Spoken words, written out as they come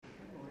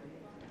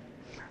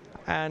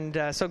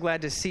And so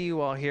glad to see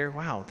you all here.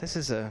 Wow, this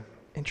is a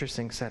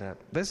interesting setup.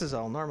 This is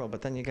all normal,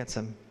 but then you get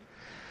some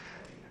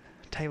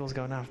tables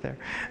going off there.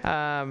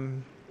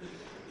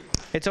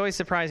 It's always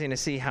surprising to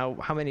see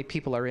how many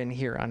people are in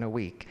here on a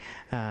week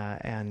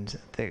and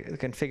the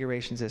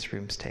configurations this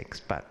room takes.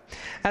 But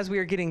as we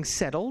are getting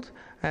settled,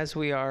 as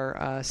we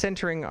are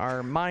centering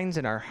our minds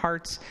and our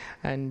hearts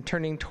and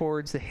turning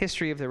towards the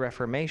history of the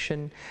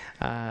Reformation,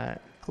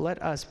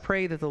 let us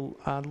pray that the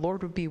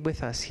Lord would be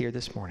with us here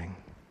this morning.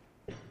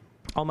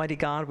 Almighty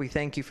God, we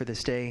thank you for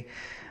this day,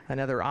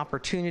 another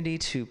opportunity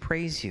to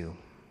praise you,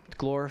 to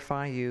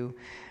glorify you,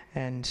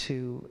 and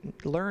to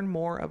learn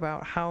more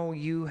about how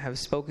you have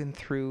spoken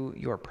through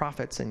your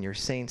prophets and your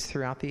saints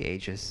throughout the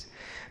ages.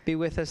 Be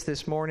with us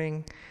this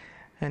morning,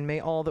 and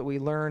may all that we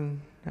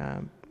learn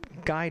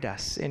guide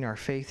us in our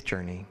faith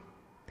journey.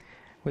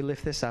 We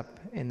lift this up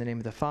in the name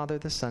of the Father,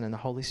 the Son, and the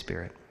Holy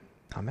Spirit.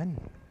 Amen.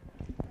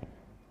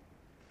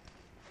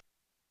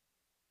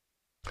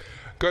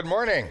 Good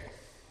morning.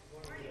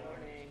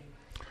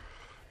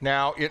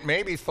 Now, it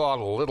may be thought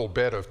a little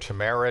bit of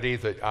temerity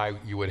that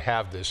you would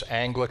have this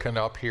Anglican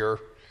up here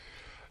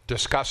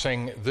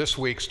discussing this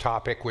week's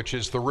topic, which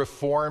is the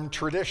Reformed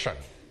tradition.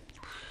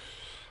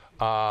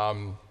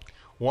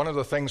 One of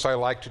the things I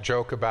like to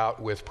joke about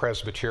with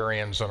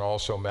Presbyterians and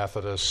also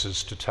Methodists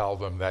is to tell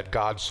them that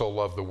God so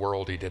loved the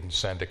world he didn't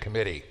send a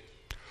committee.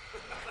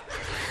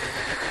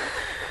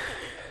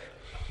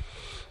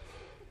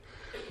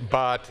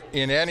 But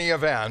in any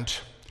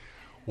event,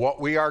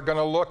 what we are going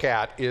to look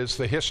at is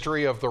the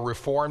history of the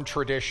Reformed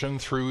tradition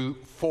through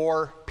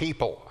four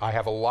people. I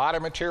have a lot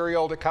of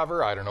material to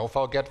cover. I don't know if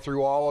I'll get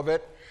through all of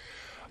it.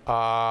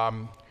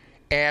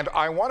 And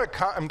I'm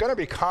going to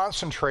be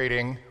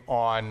concentrating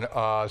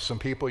on some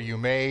people you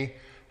may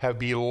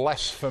be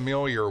less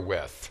familiar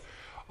with.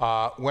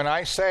 When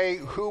I say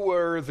who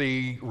were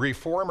the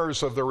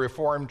reformers of the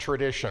Reformed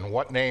tradition,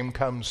 what name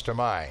comes to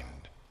mind?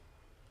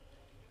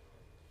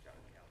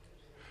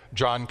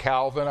 John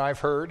Calvin, I've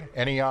heard.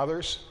 Any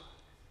others?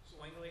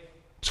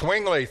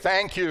 Zwingli,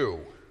 thank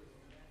you.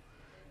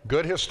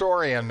 Good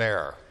historian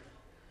there.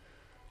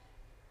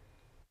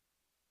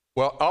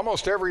 Well,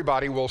 almost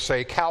everybody will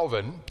say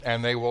Calvin,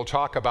 and they will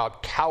talk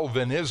about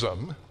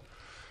Calvinism.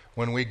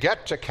 When we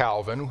get to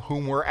Calvin,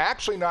 whom we're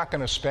actually not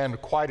going to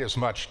spend quite as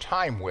much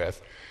time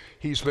with,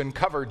 he's been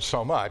covered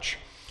so much,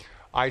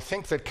 I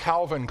think that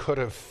Calvin could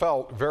have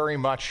felt very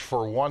much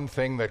for one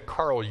thing that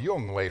Carl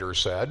Jung later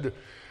said,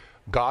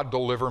 God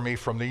deliver me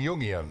from the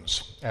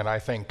Jungians. And I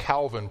think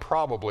Calvin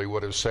probably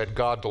would have said,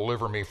 God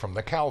deliver me from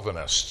the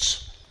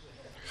Calvinists.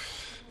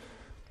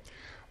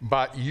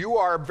 But you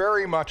are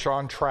very much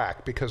on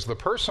track, because the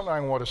person I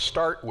want to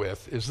start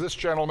with is this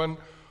gentleman,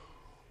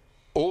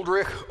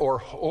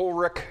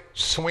 Huldrych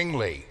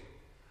Zwingli,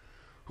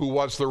 who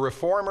was the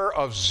reformer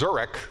of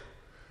Zurich,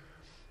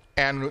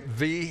 and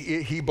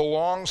he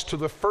belongs to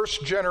the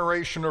first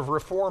generation of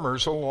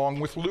reformers along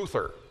with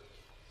Luther.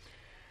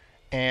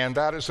 And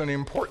that is an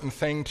important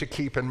thing to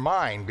keep in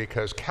mind,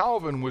 because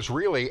Calvin was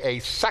really a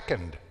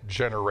second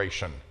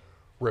generation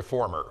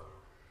reformer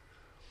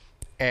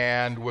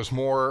and was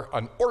more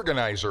an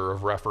organizer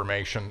of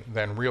Reformation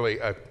than really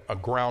a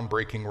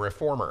groundbreaking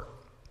reformer.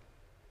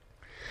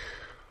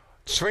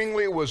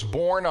 Zwingli was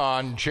born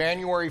on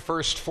January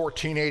 1st,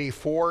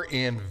 1484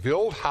 in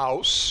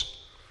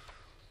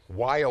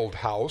Wild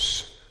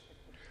House,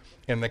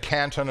 in the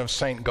canton of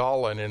St.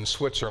 Gallen in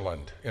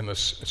Switzerland, in the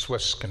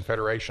Swiss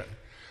Confederation.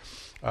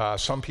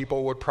 Some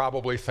people would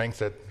probably think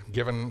that,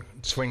 given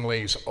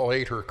Zwingli's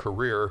later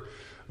career,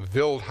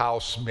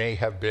 Wildhaus may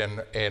have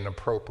been an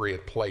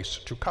appropriate place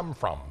to come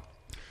from.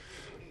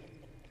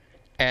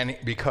 And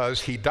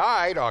because he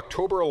died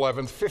October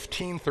 11th,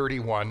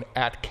 1531,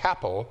 at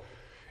Kappel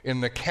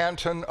in the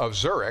canton of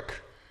Zurich.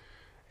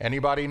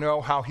 Anybody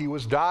know how he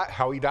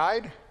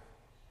died?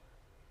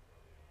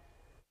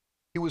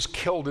 He was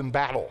killed in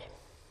battle.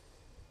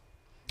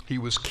 He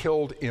was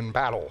killed in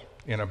battle,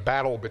 in a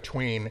battle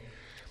between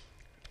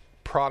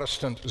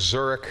Protestant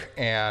Zurich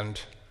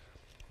and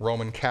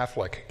Roman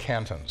Catholic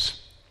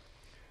cantons.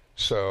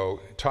 So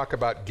talk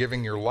about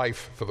giving your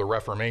life for the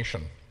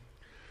Reformation.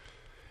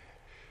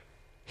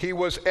 He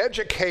was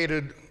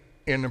educated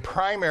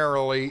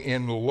primarily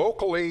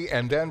locally,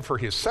 and then for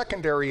his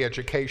secondary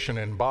education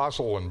in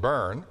Basel and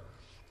Bern.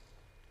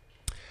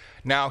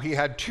 Now, he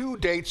had two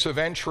dates of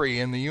entry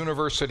in the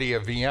University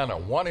of Vienna,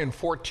 one in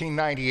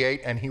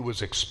 1498, and he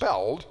was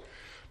expelled.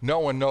 No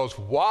one knows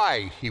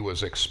why he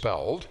was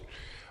expelled.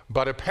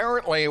 But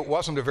apparently it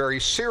wasn't a very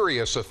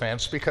serious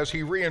offense, because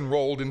he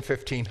re-enrolled in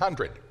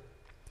 1500.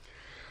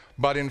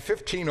 But in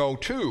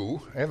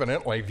 1502,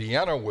 evidently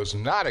Vienna was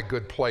not a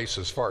good place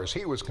as far as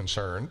he was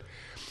concerned.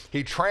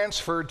 He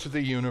transferred to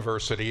the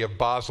University of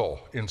Basel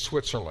in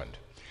Switzerland.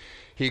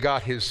 He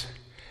got his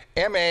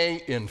MA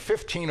in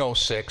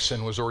 1506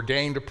 and was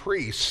ordained a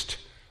priest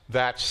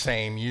that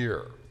same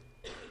year.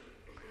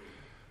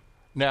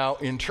 Now,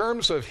 in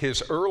terms of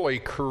his early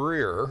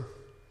career,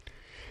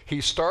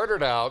 he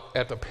started out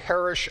at the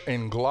parish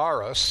in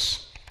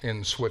Glarus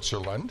in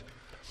Switzerland,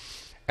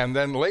 and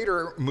then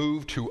later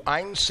moved to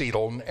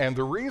Einsiedeln. And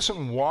the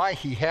reason why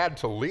he had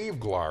to leave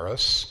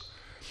Glarus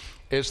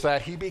is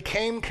that he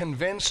became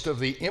convinced of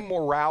the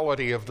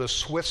immorality of the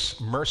Swiss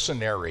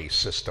mercenary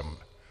system.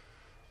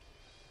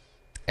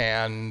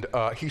 And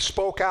he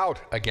spoke out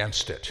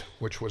against it,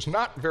 which was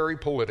not very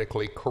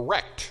politically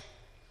correct.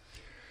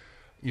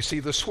 You see,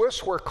 the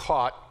Swiss were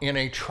caught in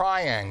a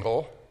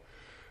triangle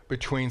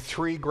between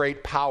three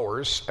great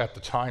powers at the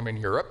time in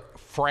Europe: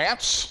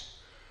 France,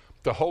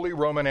 the Holy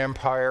Roman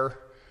Empire,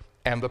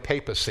 and the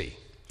papacy.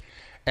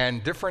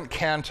 And different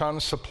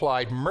cantons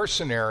supplied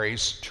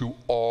mercenaries to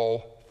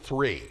all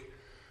three.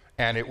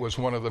 And it was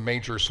one of the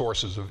major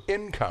sources of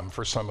income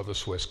for some of the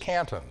Swiss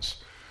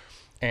cantons.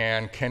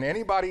 And can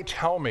anybody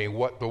tell me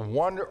what the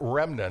one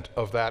remnant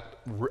of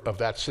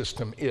that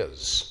system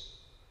is?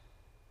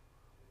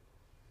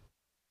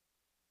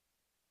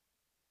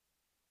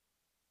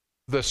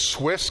 The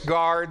Swiss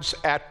guards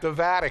at the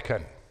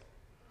Vatican.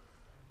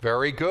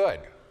 Very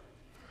good.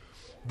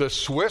 The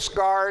Swiss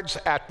guards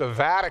at the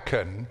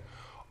Vatican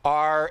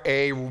are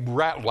a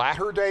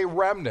latter-day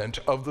remnant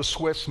of the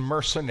Swiss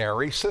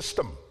mercenary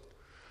system.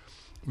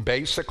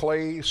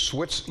 Basically,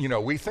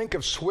 we think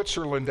of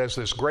Switzerland as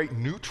this great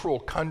neutral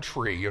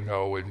country,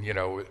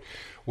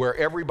 where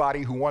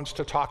everybody who wants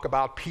to talk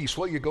about peace,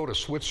 well, you go to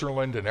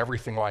Switzerland and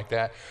everything like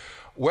that.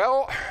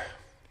 Well,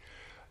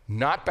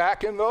 not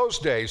back in those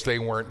days. They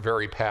weren't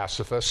very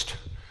pacifist.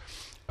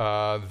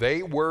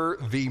 They were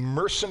the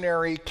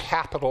mercenary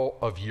capital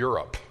of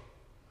Europe.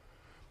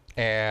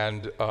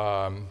 And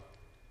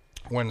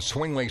when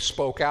Zwingli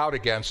spoke out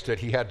against it,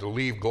 he had to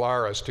leave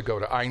Glarus to go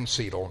to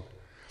Einsiedeln.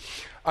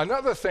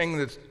 Another thing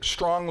that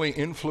strongly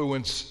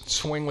influenced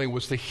Zwingli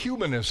was the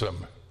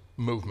humanism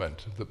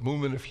movement, the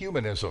movement of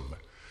humanism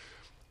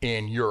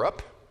in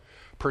Europe,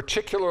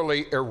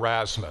 particularly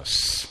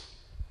Erasmus.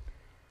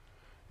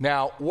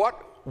 Now,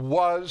 what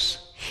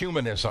was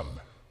humanism?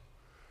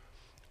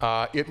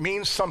 It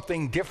means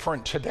something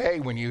different today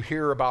when you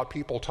hear about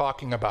people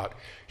talking about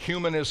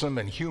humanism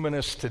and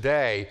humanists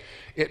today.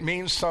 It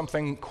means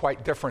something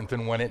quite different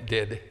than when it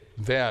did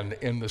then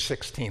in the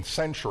 16th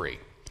century,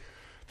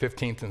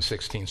 15th and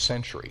 16th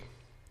century.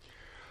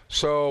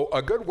 So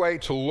a good way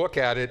to look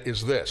at it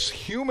is this: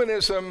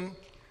 humanism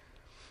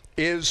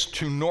is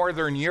to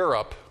Northern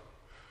Europe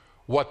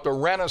what the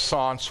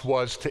Renaissance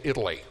was to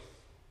Italy.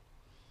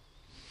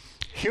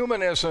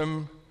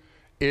 Humanism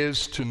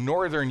is to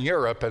Northern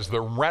Europe as the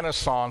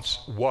Renaissance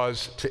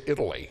was to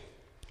Italy.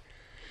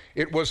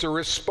 It was a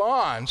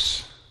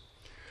response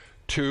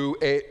to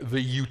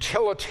the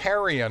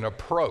utilitarian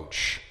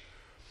approach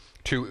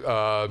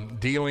to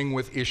dealing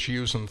with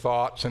issues and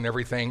thoughts and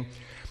everything,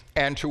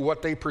 and to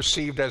what they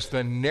perceived as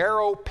the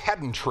narrow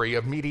pedantry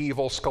of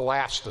medieval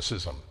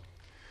scholasticism.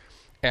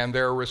 And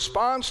their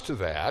response to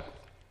that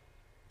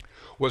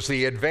was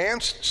the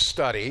advanced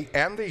study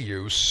and the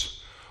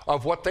use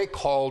of what they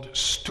called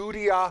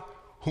studia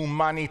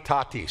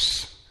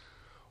humanitatis,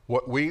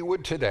 what we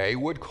today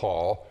would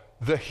call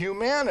the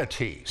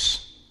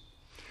humanities.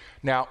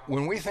 Now,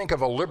 when we think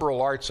of a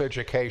liberal arts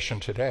education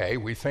today,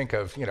 we think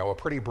of, a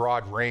pretty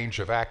broad range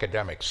of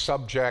academic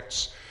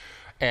subjects,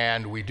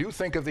 and we do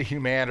think of the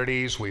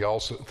humanities. We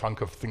also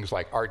think of things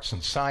like arts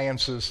and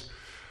sciences.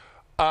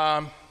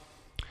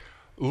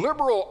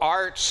 Liberal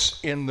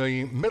arts in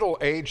the Middle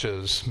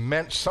Ages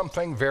meant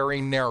something very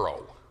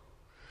narrow.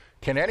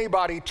 Can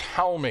anybody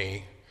tell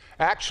me?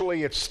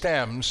 Actually, it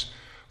stems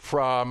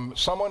from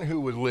someone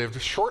who had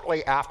lived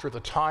shortly after the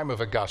time of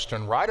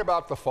Augustine, right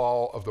about the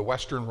fall of the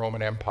Western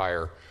Roman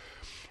Empire.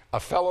 A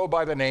fellow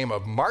by the name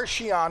of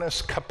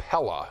Marcianus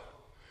Capella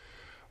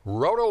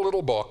wrote a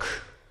little book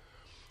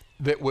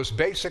that was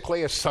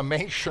basically a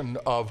summation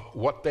of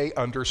what they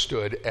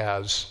understood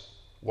as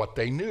what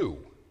they knew.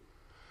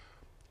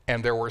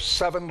 And there were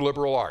 7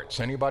 liberal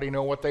arts. Anybody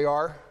know what they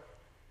are?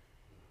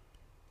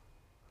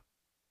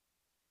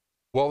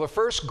 Well, the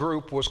first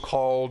group was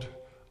called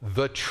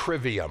the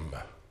trivium,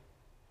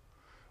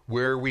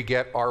 where we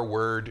get our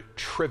word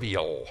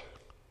trivial.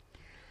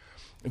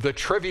 The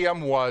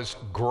trivium was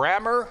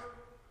grammar,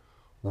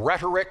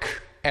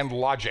 rhetoric, and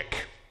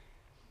logic.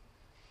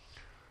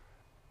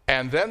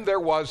 And then there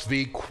was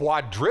the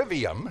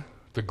quadrivium,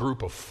 the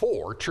group of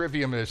 4.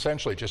 Trivium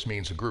essentially just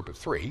means a group of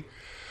 3.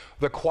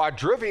 The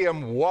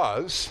quadrivium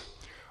was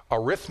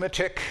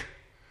arithmetic,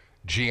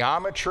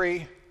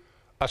 geometry,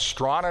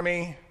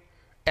 astronomy,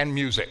 and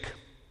music.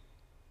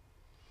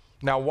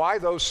 Now, why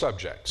those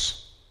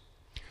subjects?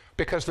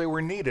 Because they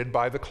were needed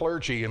by the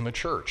clergy in the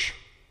church.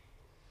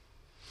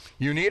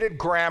 You needed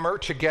grammar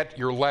to get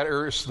your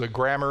letters, the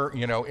grammar,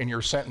 in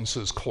your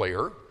sentences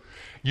clear.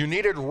 You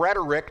needed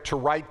rhetoric to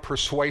write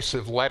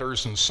persuasive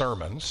letters and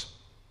sermons.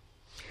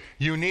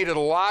 You needed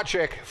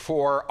logic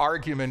for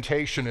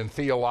argumentation in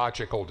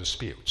theological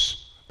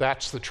disputes.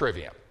 That's the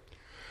trivium.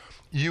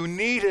 You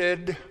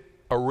needed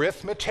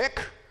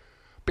arithmetic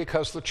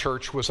because the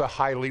church was a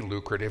highly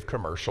lucrative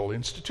commercial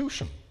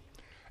institution.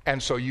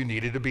 And so you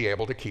needed to be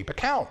able to keep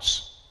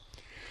accounts.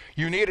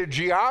 You needed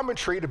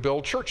geometry to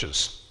build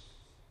churches.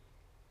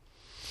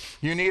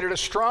 You needed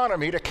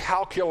astronomy to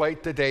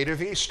calculate the date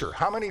of Easter.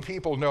 How many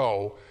people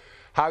know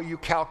how you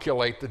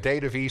calculate the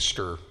date of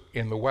Easter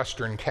in the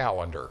Western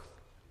calendar?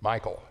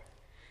 Michael?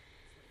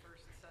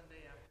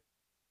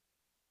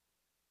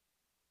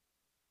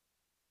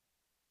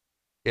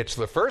 It's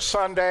the first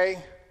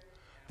Sunday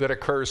that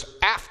occurs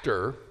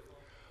after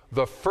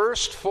the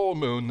first full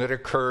moon that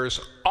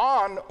occurs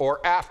on or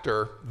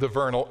after the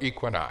vernal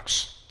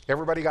equinox.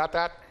 Everybody got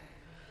that?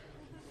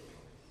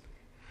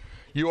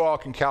 You all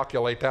can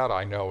calculate that,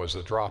 I know, as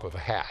the drop of a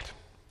hat.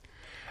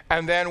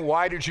 And then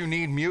why did you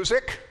need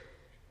music?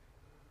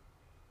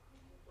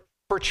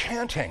 For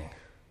chanting,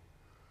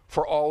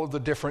 for all of the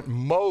different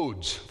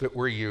modes that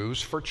were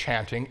used for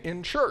chanting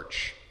in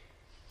church.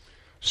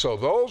 So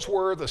those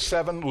were the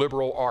 7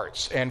 liberal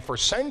arts. And for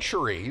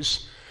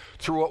centuries,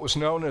 through what was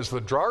known as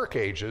the Dark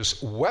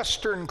Ages,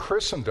 Western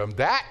Christendom,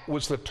 that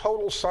was the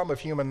total sum of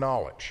human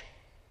knowledge.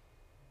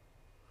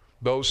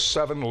 Those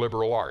 7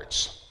 liberal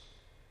arts.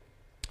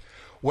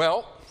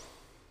 Well,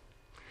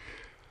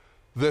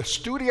 the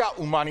Studia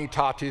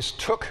Humanitatis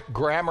took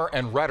grammar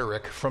and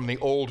rhetoric from the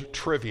old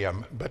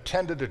trivium, but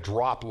tended to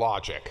drop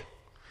logic.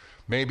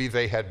 Maybe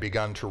they had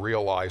begun to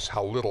realize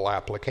how little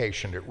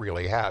application it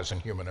really has in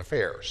human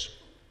affairs.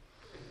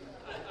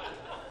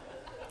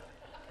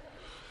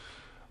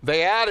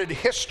 They added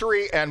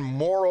history and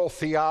moral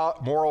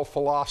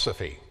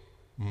philosophy.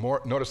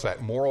 Notice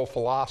that, moral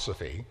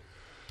philosophy.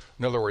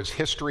 In other words,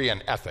 history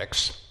and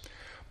ethics.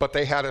 But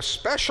they had a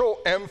special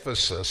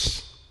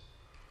emphasis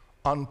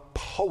on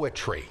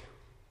poetry.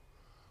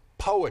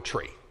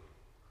 Poetry.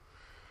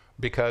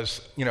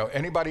 Because,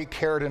 anybody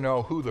care to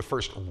know who the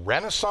first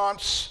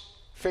Renaissance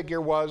figure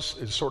was?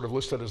 Is sort of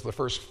listed as the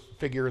first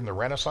figure in the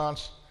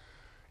Renaissance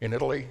in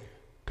Italy?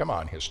 Come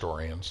on,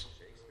 historians.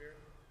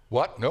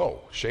 What?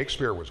 No,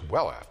 Shakespeare was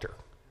well after.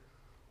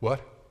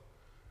 What?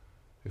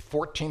 The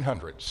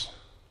 1400s.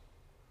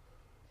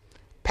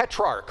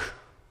 Petrarch,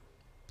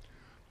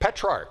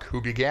 who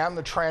began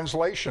the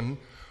translation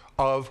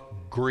of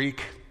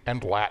Greek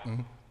and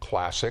Latin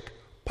classic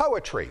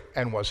poetry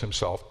and was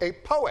himself a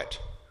poet,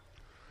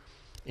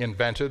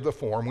 invented the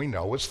form we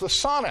know as the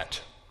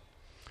sonnet.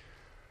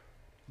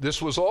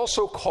 This was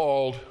also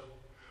called,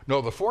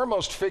 the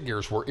foremost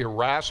figures were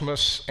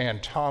Erasmus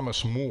and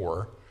Thomas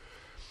More,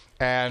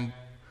 and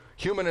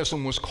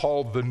humanism was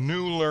called the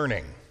New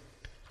Learning.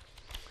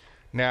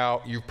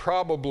 Now,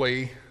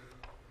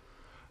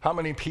 how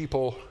many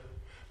people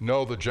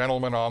know the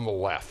gentleman on the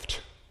left?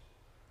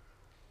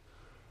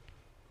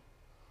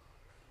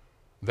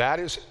 That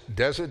is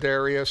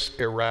Desiderius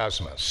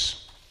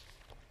Erasmus.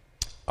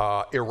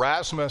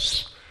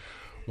 Erasmus,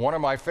 one of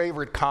my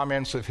favorite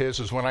comments of his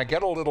is, when I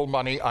get a little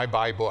money, I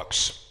buy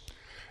books.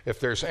 If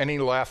there's any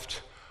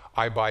left,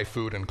 I buy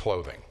food and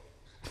clothing.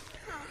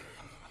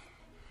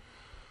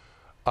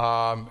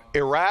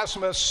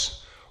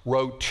 Erasmus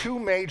wrote 2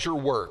 major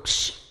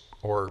works,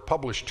 or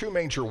published 2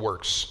 major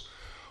works.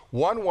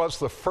 One was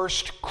the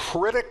first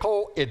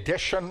critical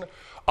edition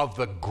of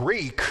the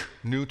Greek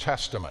New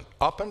Testament.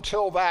 Up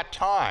until that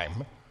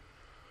time,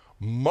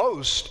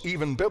 most,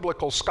 even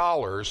biblical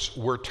scholars,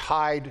 were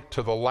tied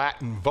to the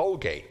Latin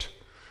Vulgate,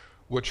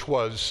 which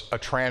was a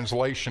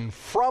translation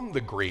from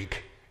the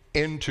Greek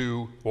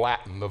into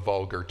Latin, the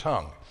vulgar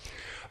tongue.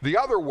 The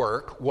other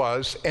work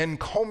was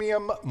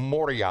Encomium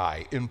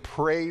Moriae, in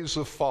praise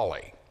of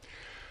folly.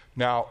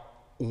 Now,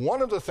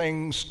 two of the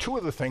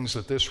things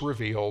that this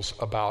reveals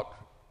about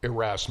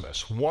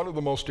Erasmus, one of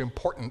the most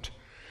important,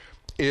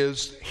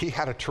 is he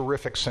had a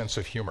terrific sense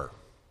of humor.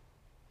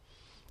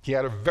 He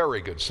had a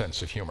very good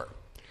sense of humor.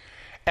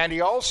 And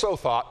he also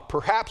thought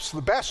perhaps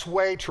the best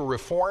way to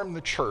reform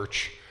the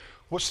church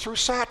was through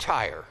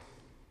satire.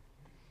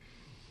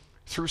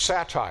 Through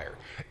satire.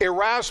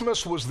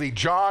 Erasmus was the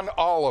John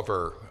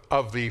Oliver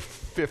of the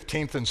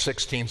 15th and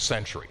 16th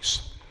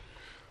centuries.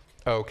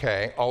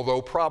 Okay,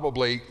 although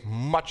probably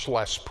much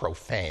less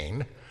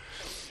profane.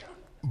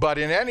 But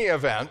in any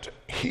event,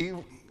 he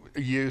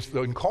used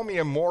the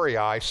Encomium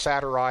Moriae,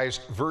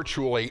 satirized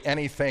virtually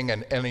anything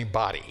and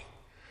anybody.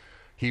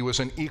 He was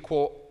an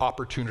equal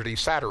opportunity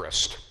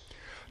satirist.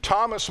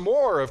 Thomas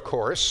More, of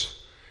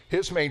course,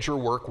 his major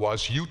work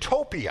was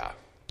Utopia.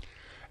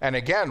 And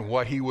again,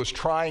 what he was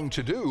trying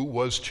to do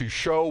was to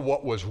show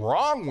what was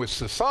wrong with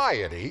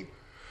society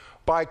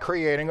by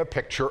creating a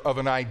picture of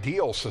an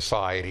ideal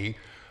society.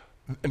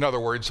 In other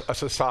words, a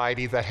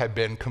society that had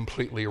been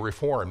completely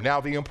reformed.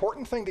 Now, the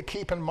important thing to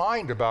keep in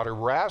mind about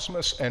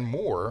Erasmus and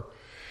More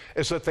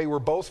is that they were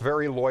both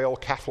very loyal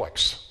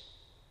Catholics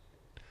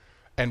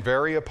and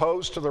very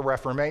opposed to the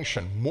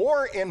Reformation.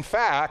 More, in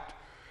fact,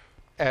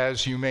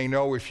 as you may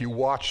know if you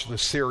watch the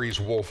series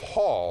Wolf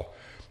Hall,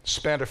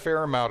 spent a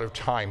fair amount of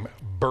time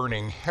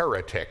burning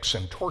heretics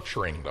and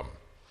torturing them.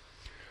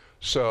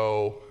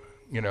 So,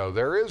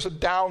 there is a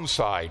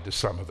downside to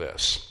some of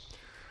this.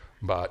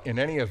 But in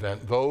any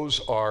event,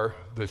 those are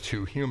the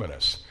 2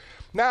 humanists.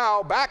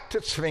 Now, back to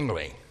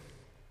Zwingli.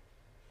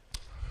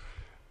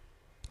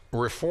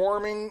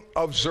 Reforming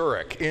of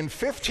Zurich. In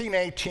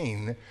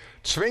 1518,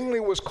 Zwingli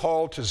was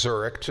called to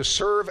Zurich to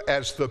serve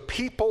as the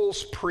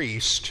people's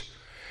priest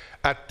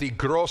at the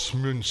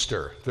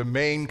Großmünster, the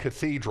main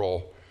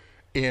cathedral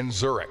in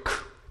Zurich,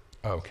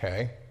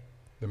 okay,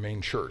 the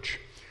main church.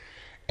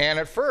 And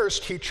at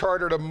first, he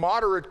chartered a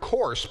moderate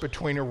course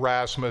between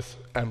Erasmus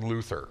and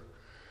Luther.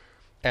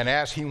 And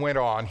as he went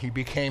on, he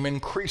became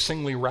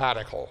increasingly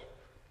radical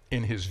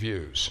in his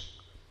views.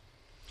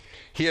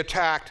 He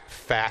attacked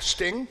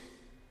fasting,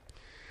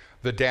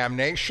 the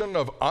damnation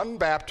of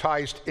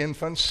unbaptized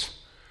infants,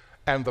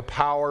 and the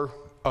power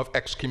of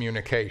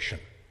excommunication.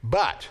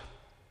 But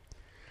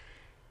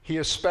he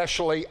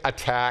especially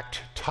attacked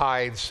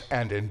tithes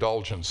and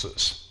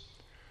indulgences.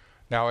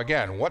 Now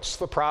again, what's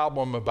the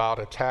problem about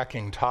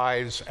attacking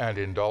tithes and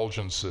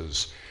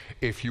indulgences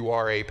if you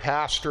are a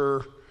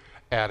pastor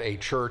at a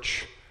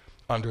church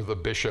under the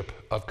Bishop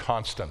of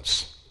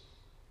Constance?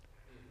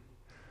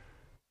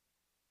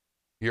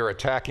 You're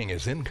attacking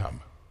his income.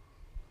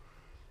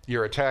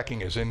 You're attacking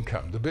his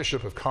income. The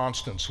Bishop of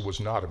Constance was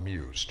not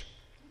amused.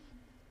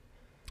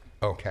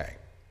 Okay.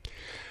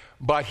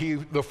 But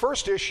the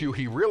first issue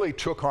he really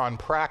took on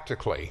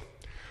practically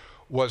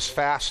was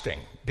fasting,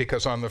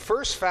 because on the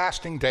first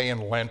fasting day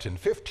in Lent in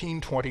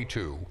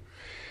 1522,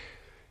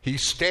 he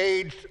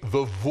staged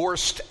the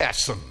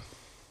Wurstessen,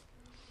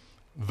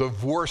 the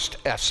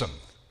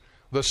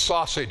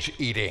sausage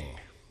eating.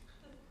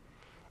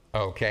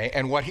 Okay,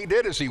 and what he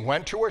did is he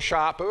went to a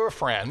shop of a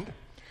friend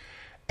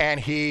and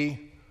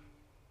he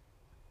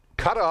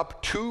cut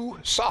up 2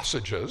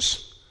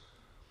 sausages.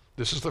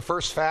 This is the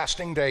first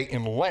fasting day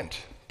in Lent,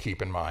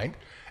 keep in mind,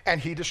 and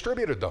he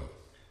distributed them.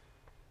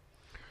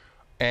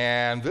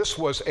 And this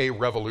was a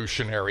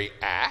revolutionary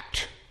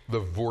act,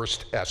 the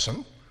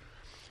Wurstessen.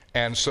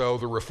 And so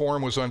the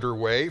reform was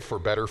underway for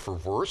better for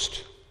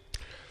Wurst.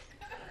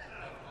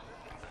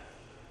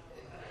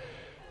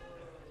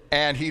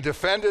 And he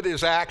defended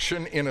his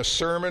action in a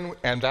sermon,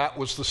 and that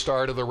was the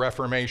start of the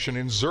Reformation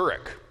in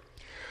Zurich.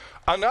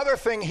 Another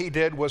thing he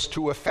did was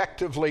to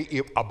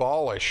effectively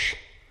abolish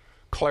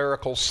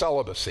clerical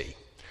celibacy.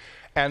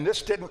 And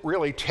this didn't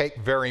really take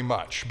very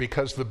much,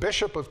 because the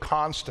Bishop of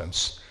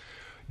Constance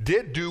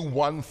did do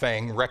one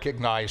thing,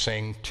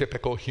 recognizing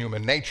typical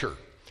human nature.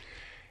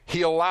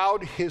 He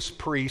allowed his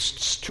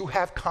priests to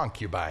have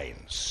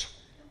concubines.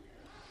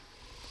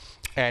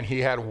 And he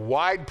had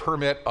wide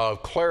permit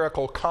of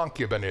clerical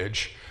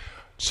concubinage.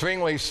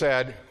 Zwingli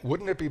said,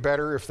 wouldn't it be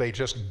better if they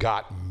just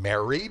got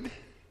married?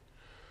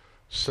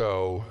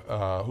 So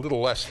a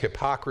little less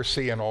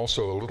hypocrisy and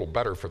also a little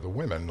better for the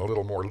women, a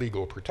little more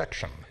legal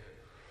protection.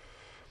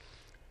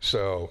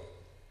 So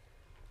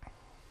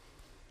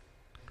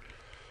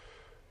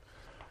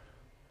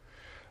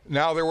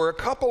now there were a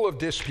couple of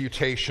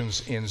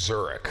disputations in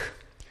Zurich.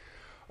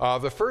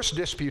 The first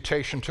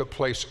disputation took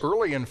place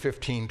early in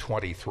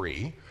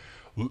 1523.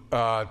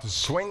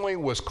 Zwingli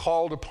was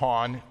called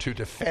upon to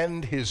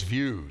defend his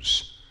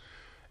views,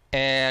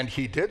 and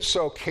he did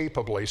so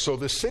capably. So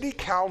the city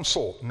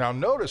council, now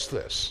notice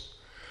this,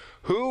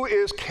 who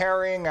is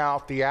carrying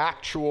out the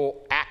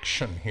actual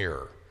action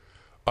here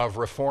of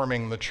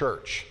reforming the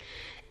church?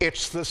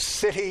 It's the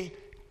city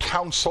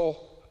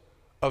council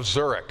of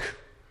Zurich.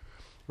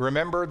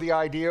 Remember the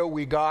idea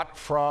we got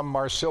from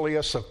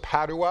Marsilius of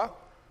Padua?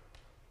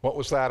 What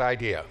was that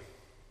idea?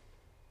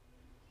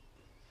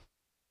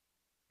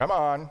 Come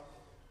on.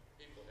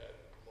 People had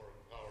more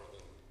power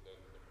than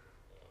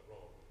Rome.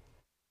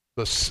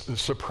 The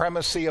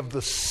supremacy of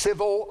the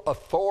civil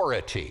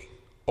authority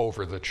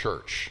over the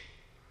church.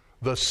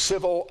 The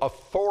civil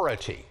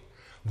authority.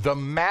 The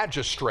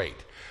magistrate.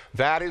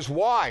 That is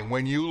why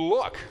when you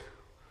look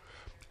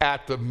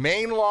at the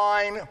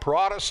mainline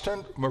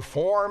Protestant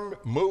Reform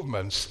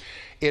movements,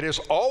 it is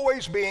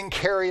always being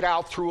carried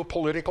out through a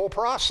political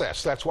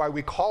process. That's why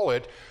we call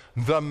it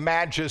the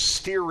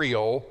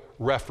magisterial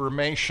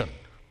Reformation.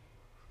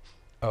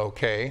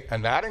 Okay,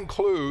 and that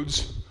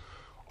includes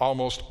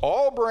almost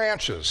all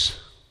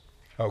branches,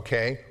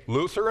 okay,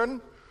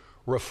 Lutheran,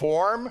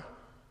 Reform,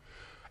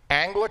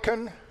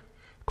 Anglican,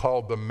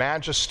 called the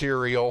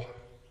magisterial.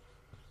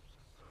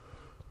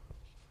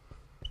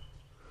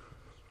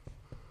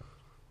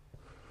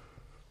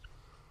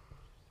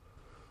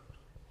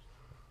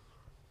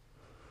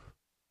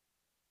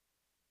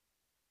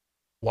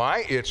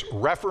 Why? It's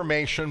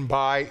reformation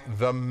by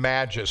the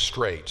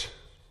magistrate.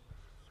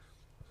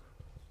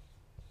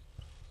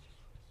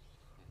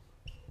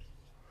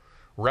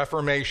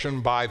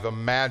 Reformation by the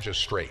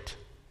magistrate.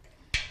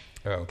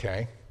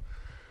 Okay?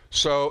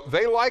 So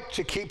they like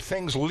to keep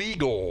things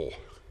legal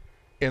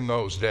in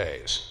those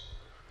days,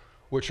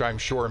 which I'm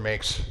sure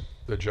makes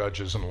the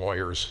judges and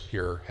lawyers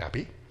here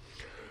happy.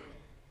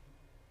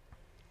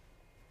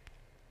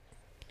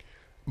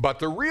 But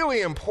the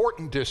really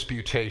important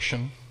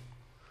disputation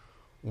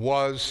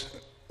was,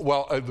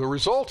 the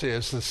result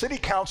is the city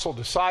council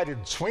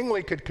decided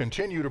Zwingli could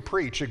continue to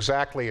preach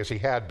exactly as he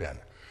had been.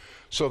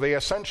 So they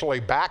essentially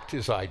backed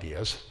his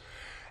ideas.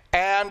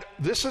 And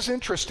this is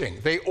interesting.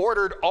 They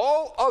ordered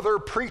all other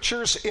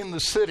preachers in the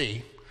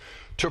city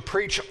to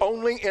preach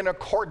only in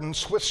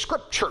accordance with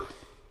Scripture.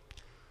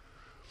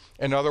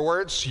 In other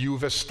words,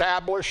 you've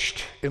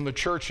established in the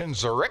church in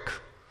Zurich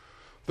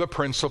the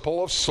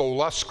principle of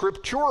sola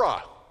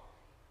scriptura.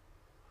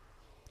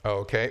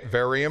 Okay,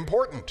 very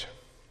important.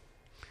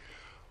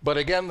 But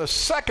again, the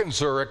second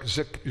Zurich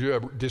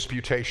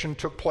disputation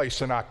took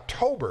place in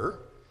October,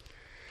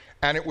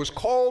 and it was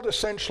called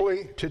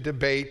essentially to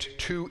debate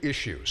two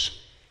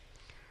issues: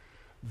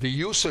 the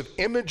use of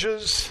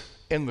images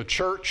in the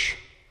church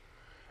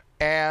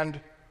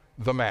and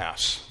the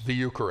Mass, the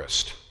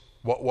Eucharist.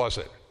 What was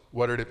it?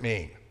 What did it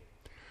mean?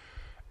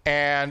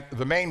 And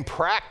the main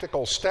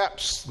practical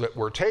steps that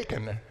were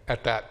taken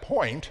at that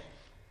point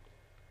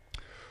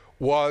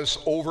was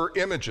over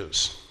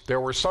images. There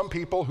were some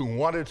people who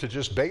wanted to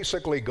just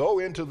basically go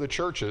into the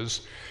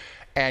churches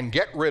and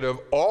get rid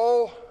of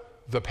all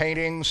the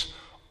paintings,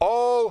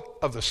 all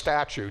of the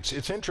statues.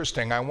 It's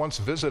interesting, I once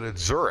visited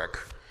Zurich,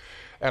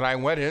 and I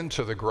went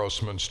into the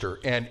Grossmünster,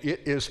 and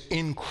it is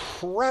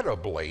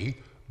incredibly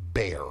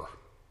bare.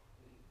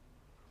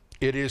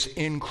 It is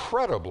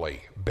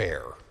incredibly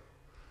bare.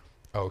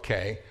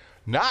 Okay?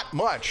 Not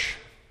much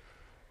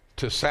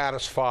to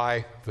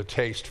satisfy the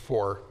taste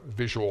for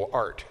visual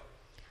art.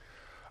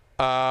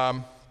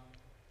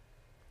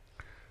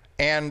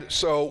 And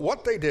so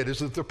what they did is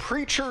that the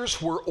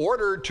preachers were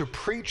ordered to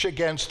preach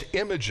against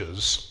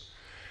images,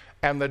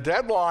 and the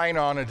deadline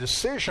on a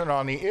decision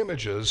on the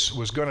images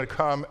was going to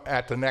come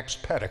at the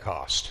next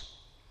Pentecost.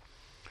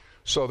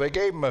 So they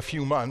gave them a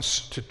few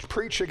months to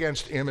preach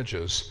against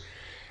images,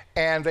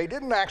 and they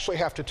didn't actually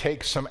have to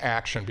take some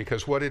action,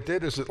 because what it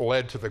did is it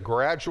led to the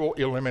gradual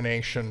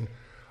elimination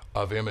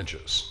of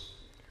images.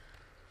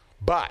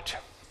 But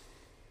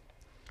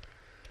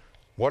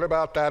what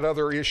about that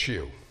other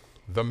issue,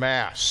 the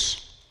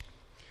Mass?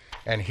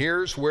 And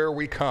here's where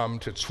we come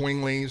to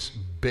Zwingli's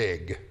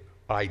big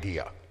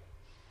idea: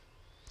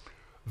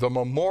 the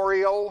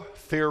memorial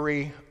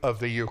theory of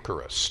the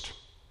Eucharist.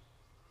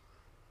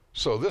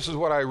 So this is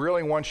what I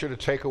really want you to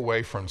take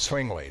away from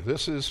Zwingli.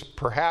 This is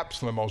perhaps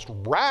the most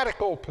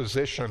radical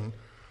position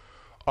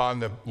on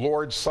the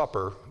Lord's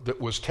Supper that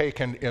was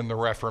taken in the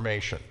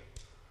Reformation.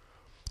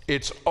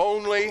 It's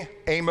only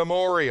a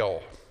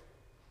memorial.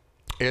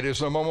 It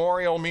is a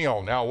memorial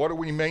meal. Now, what do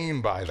we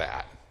mean by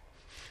that?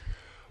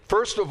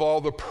 First of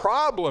all, the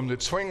problem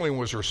that Zwingli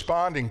was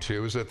responding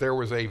to is that there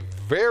was a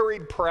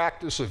varied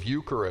practice of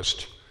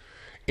Eucharist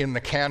in the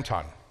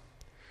canton.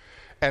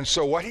 And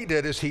so what he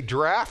did is he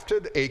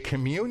drafted a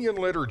communion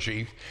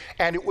liturgy,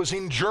 and it was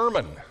in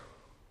German.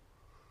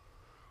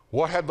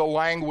 What had the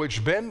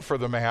language been for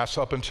the Mass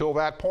up until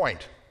that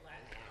point?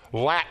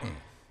 Latin.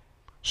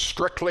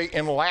 Strictly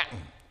in Latin.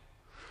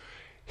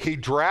 He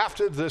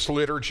drafted this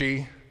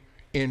liturgy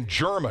in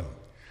German,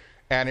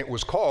 and it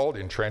was called,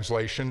 in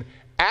translation,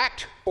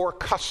 Act or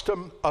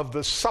Custom of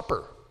the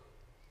Supper.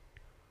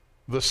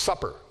 The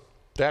Supper.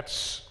 That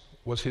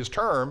was his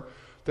term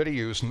that he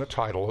used in the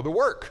title of the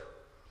work,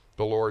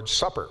 the Lord's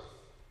Supper.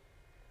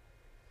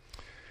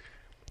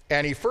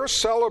 And he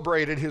first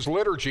celebrated his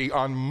liturgy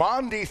on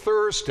Maundy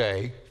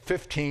Thursday,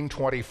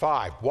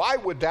 1525. Why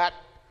would that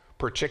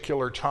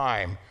particular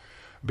time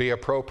be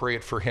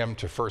appropriate for him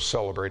to first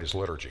celebrate his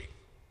liturgy?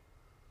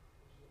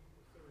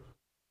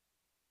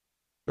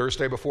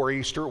 Thursday before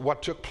Easter.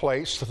 What took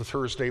place the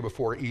Thursday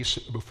before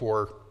Easter,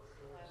 before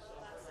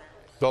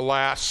the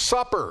Last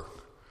Supper,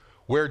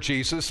 where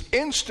Jesus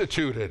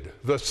instituted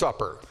the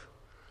supper?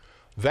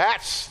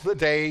 That's the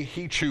day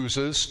he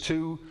chooses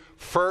to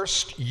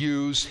first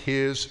use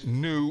his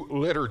new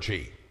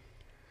liturgy.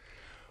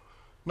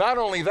 Not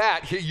only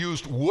that, he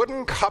used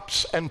wooden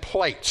cups and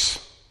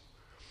plates,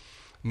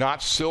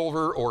 not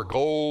silver or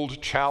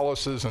gold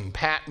chalices and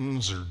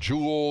patens or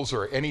jewels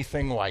or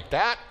anything like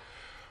that.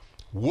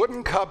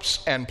 Wooden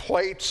cups and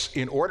plates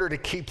in order to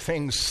keep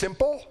things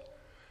simple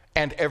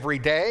and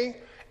everyday,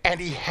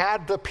 and he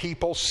had the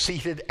people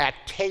seated at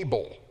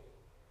table.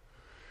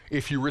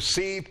 If you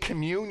received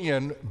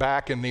communion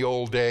back in the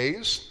old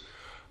days,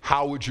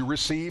 how would you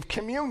receive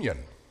communion?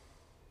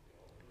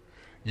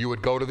 You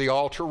would go to the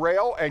altar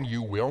rail and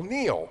you will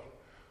kneel.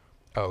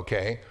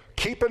 Okay?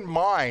 Keep in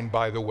mind,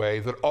 by the way,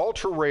 that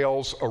altar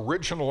rails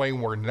originally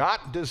were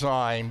not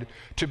designed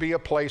to be a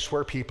place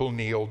where people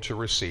kneeled to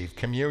receive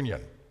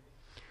communion.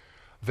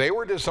 They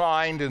were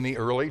designed in the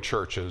early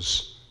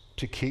churches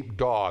to keep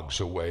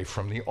dogs away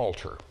from the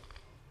altar,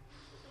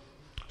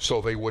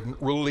 so they wouldn't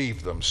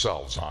relieve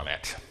themselves on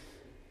it.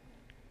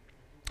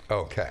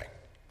 Okay.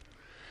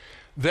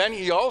 Then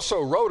he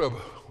also wrote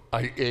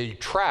a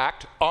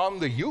tract on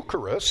the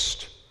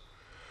Eucharist,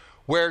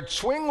 where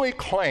Zwingli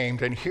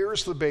claimed, and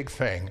here's the big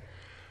thing,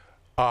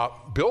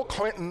 Bill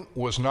Clinton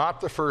was not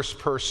the first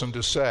person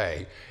to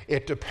say,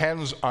 it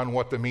depends on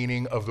what the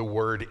meaning of the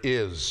word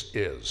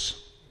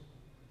is.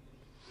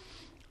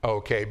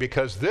 Okay,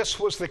 because this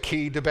was the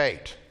key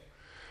debate,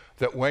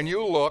 that when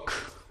you look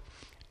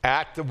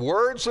at the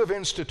words of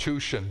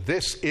institution,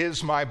 this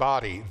is my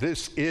body,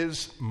 this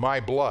is my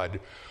blood,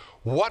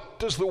 what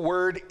does the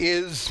word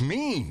is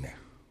mean?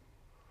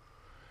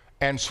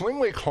 And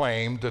Zwingli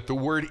claimed that the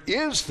word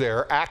is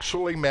there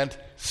actually meant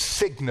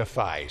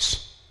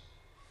signifies.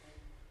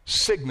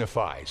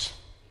 signifies.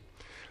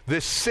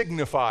 This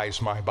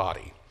signifies my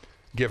body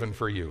given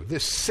for you.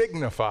 This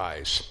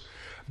signifies,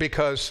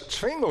 because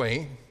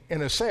Zwingli,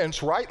 in a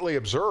sense, rightly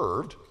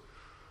observed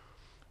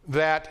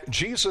that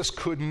Jesus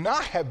could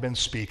not have been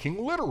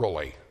speaking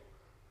literally.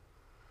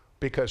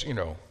 Because,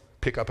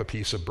 pick up a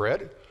piece of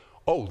bread.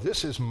 Oh,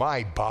 this is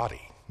my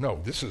body. No,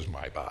 this is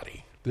my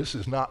body. This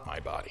is not my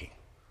body.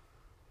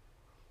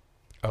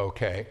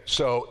 Okay,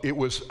 so it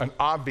was an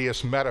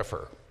obvious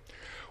metaphor.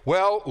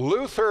 Well,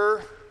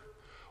 Luther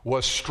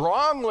was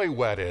strongly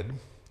wedded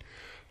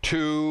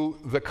to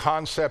the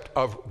concept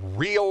of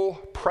real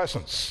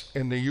presence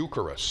in the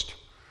Eucharist,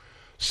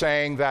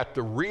 saying that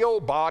the real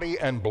body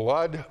and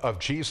blood of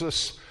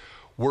Jesus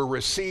were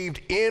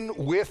received in,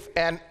 with,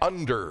 and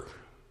under.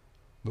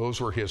 Those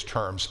were his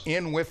terms,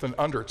 in, with, and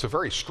under. It's a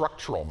very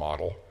structural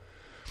model.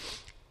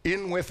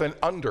 In, with, and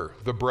under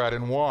the bread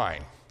and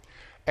wine.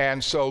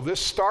 And so this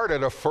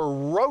started a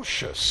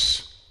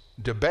ferocious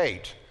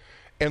debate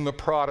in the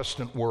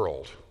Protestant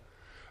world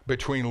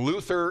between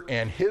Luther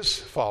and his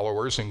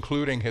followers,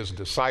 including his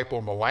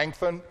disciple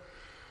Melanchthon,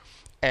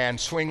 and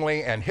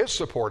Zwingli and his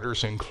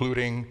supporters,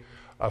 including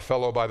a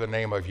fellow by the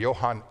name of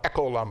Johann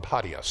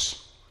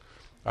Ecolampadius.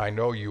 I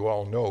know you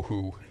all know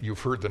who, you've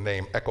heard the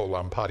name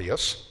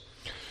Ecolampadius.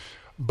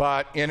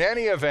 But in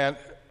any event,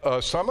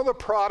 some of the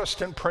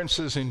Protestant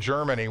princes in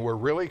Germany were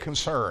really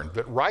concerned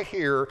that right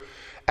here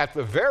at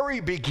the very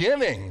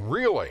beginning,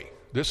 really,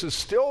 this is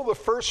still the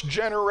first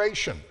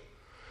generation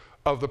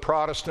of the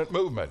Protestant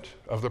movement,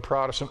 of the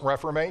Protestant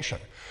Reformation.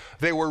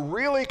 They were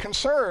really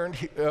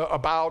concerned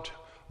about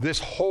this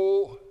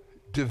whole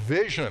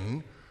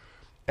division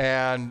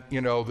and,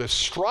 this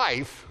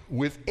strife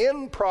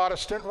within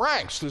Protestant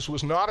ranks. This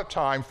was not a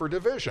time for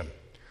division.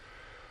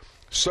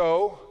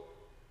 So,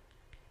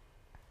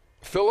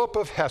 Philip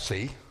of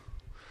Hesse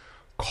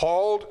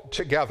called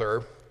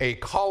together a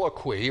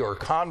colloquy or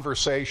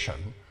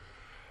conversation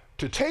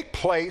to take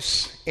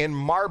place in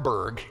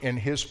Marburg in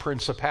his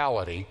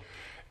principality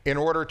in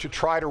order to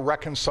try to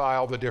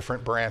reconcile the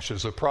different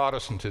branches of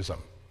Protestantism.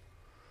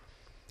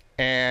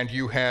 And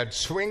you had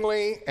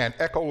Zwingli and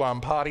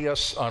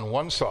Ecolampadius on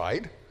one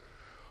side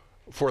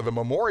for the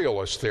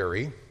memorialist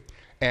theory,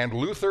 and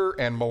Luther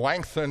and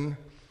Melanchthon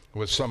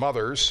with some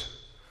others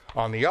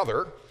on the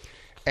other.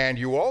 And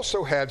you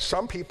also had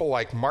some people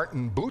like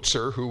Martin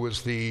Bucer, who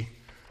was the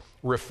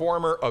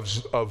reformer of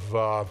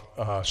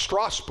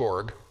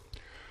Strasbourg,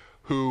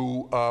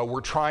 who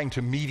were trying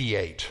to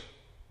mediate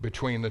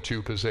between the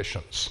two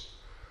positions.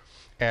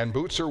 And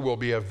Bucer will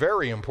be a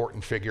very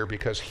important figure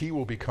because he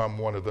will become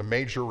one of the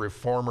major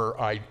reformer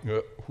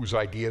whose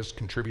ideas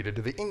contributed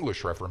to the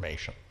English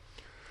Reformation.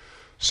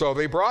 So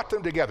they brought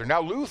them together.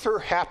 Now, Luther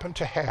happened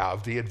to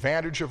have the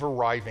advantage of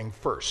arriving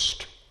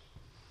first.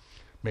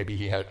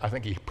 I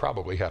think he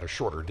probably had a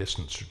shorter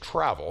distance to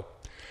travel.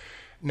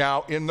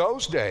 Now, in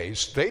those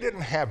days, they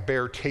didn't have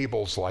bare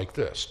tables like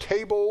this.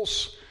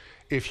 Tables,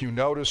 if you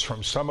notice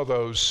from some of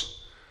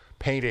those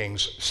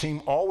paintings,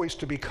 seem always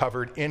to be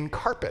covered in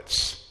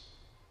carpets.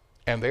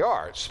 And they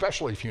are,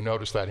 especially if you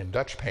notice that in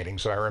Dutch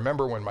paintings. I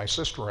remember when my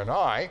sister and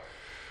I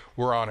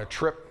were on a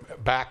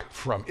trip back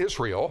from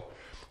Israel,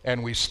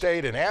 and we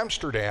stayed in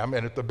Amsterdam,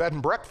 and at the bed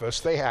and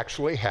breakfast, they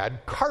actually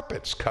had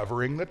carpets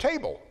covering the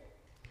table.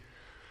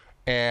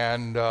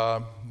 And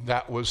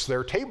that was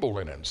their table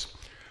linens.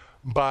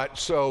 But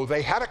so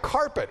they had a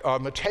carpet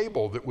on the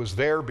table that was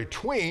there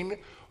between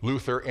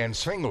Luther and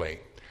Zwingli.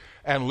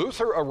 And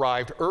Luther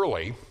arrived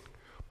early,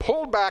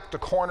 pulled back the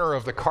corner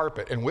of the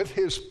carpet, and with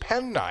his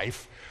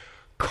penknife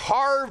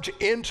carved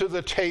into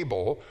the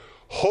table,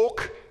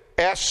 hoc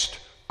est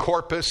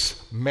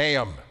corpus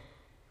meum.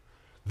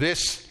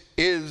 This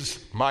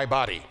is my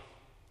body.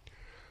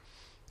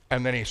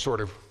 And then he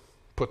sort of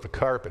put the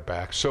carpet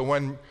back. So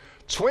when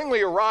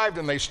Zwingli arrived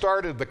and they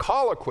started the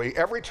colloquy,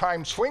 every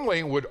time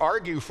Zwingli would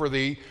argue for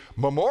the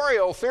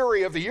memorial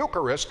theory of the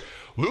Eucharist,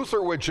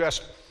 Luther would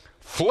just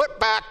flip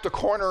back the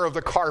corner of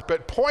the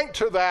carpet, point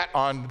to that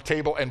on the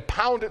table, and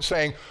pound it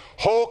saying,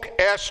 hoc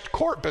est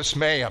corpus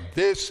meum.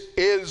 This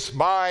is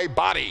my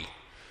body.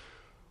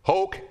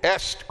 Hoc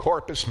est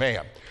corpus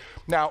meum.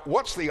 Now,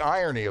 what's the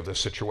irony of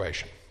this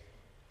situation?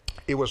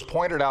 It was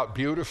pointed out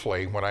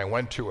beautifully when I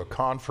went to a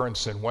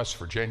conference in West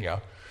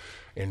Virginia,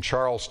 in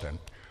Charleston,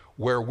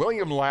 where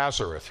William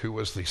Lazarus, who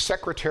was the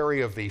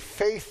secretary of the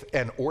Faith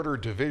and Order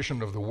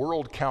Division of the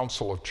World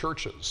Council of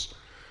Churches,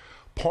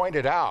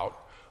 pointed out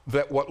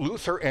that what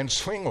Luther and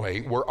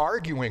Zwingli were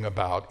arguing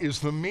about is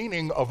the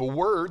meaning of a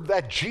word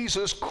that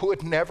Jesus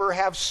could never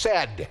have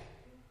said,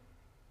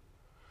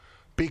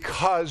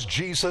 because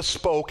Jesus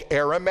spoke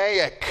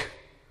Aramaic.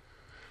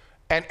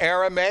 And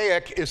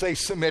Aramaic is a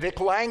Semitic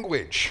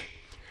language.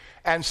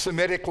 And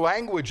Semitic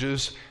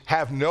languages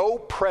have no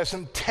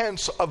present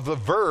tense of the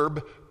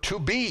verb to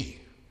be.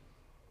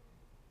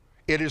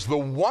 It is the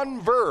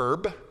one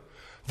verb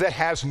that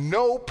has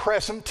no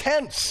present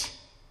tense.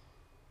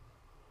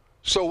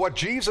 So what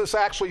Jesus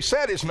actually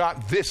said is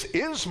not, this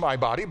is my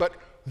body, but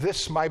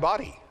this my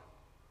body.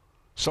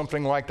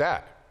 Something like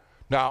that.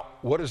 Now,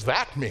 what does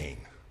that mean?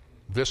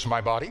 This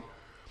my body?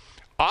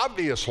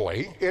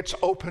 obviously, it's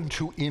open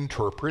to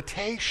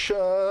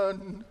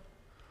interpretation.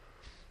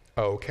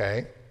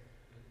 Okay.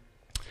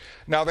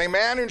 Now, they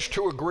managed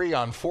to agree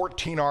on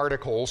 14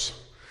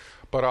 articles,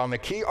 but on the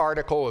key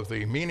article of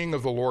the meaning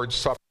of the Lord's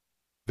Supper,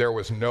 there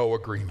was no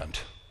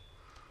agreement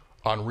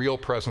on real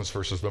presence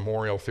versus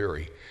memorial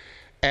theory.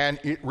 And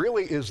it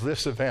really is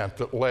this event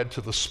that led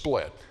to the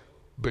split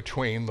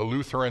between the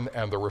Lutheran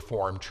and the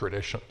Reformed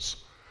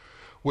traditions,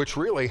 which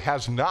really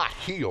has not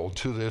healed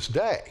to this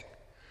day.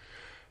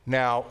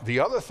 Now,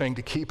 the other thing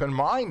to keep in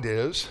mind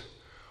is,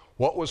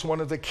 what was one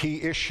of the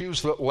key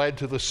issues that led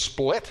to the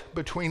split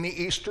between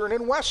the Eastern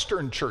and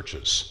Western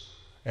churches?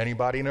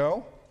 Anybody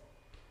know?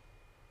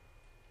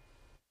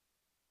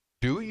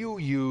 Do you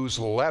use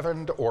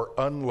leavened or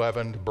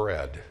unleavened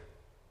bread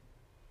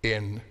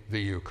in the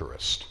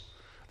Eucharist?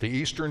 The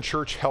Eastern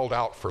Church held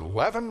out for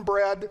leavened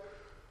bread.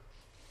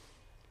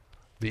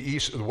 The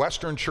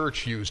Western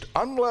Church used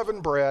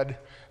unleavened bread,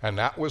 and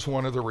that was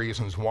one of the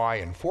reasons why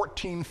in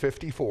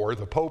 1454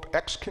 the Pope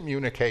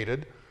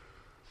excommunicated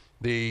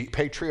the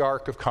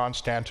Patriarch of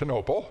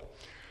Constantinople,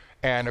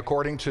 and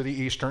according to the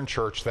Eastern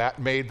Church, that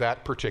made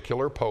that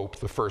particular Pope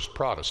the first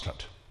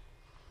Protestant.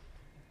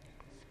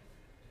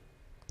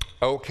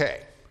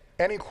 Okay,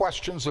 any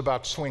questions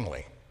about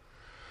Zwingli?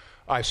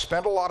 I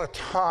spent a lot of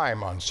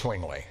time on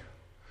Zwingli.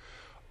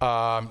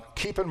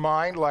 Keep in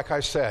mind, like I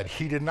said,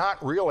 he did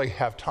not really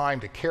have time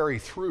to carry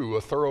through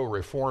a thorough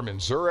reform in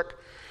Zurich.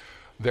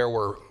 There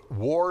were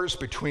wars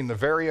between the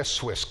various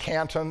Swiss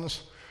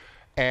cantons,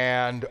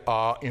 and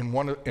in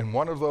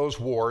one of those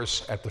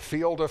wars at the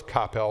field of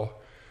Kappel,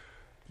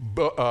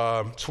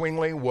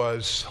 Zwingli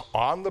was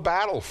on the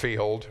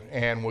battlefield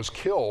and was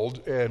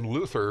killed, and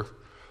Luther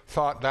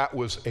thought that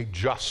was a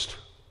just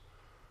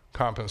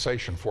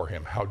compensation for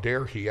him. How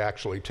dare he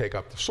actually take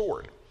up the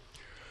sword?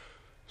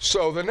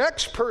 So the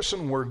next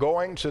person we're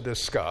going to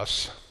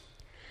discuss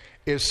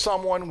is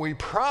someone we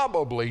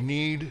probably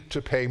need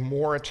to pay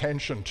more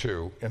attention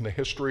to in the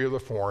history of the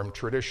Reformed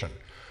tradition,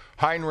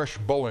 Heinrich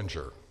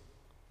Bullinger.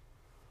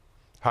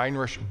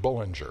 Heinrich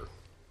Bullinger.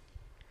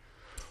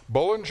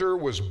 Bullinger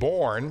was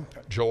born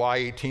July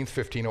 18,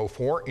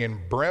 1504 in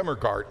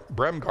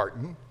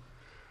Bremgarten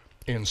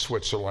in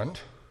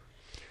Switzerland,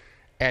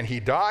 and he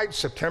died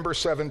September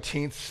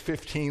 17,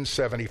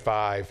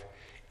 1575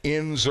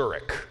 in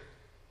Zurich.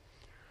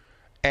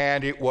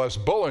 And it was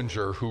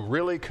Bullinger who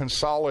really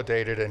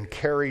consolidated and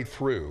carried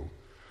through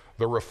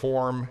the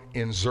reform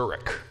in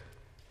Zurich.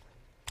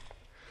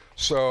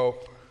 So,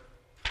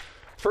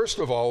 first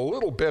of all, a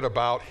little bit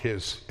about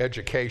his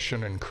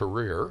education and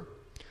career.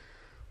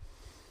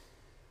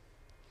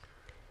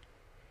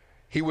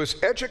 He was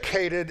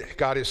educated,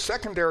 got his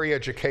secondary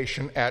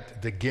education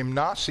at the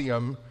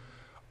Gymnasium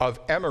of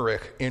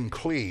Emmerich in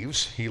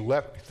Cleves. He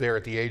left there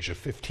at the age of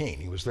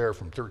 15. He was there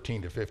from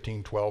 13 to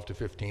 15, 12 to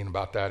 15,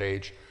 about that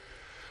age.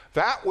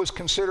 That was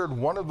considered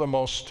one of the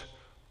most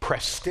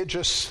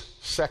prestigious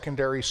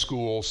secondary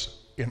schools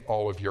in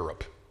all of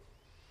Europe.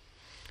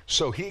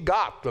 So he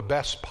got the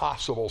best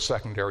possible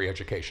secondary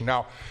education.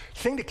 Now,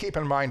 thing to keep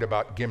in mind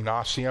about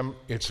gymnasium,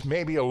 it's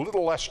maybe a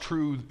little less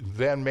true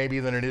then maybe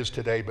than it is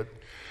today, but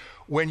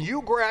when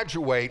you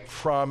graduate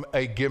from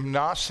a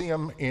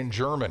gymnasium in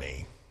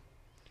Germany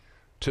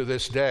to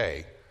this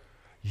day,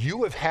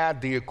 you have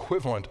had the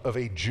equivalent of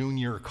a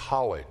junior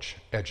college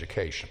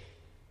education.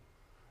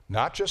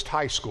 Not just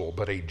high school,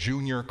 but a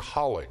junior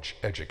college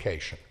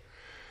education.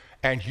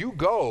 And you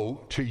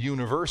go to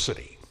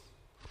university.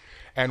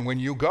 And when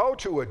you go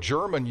to a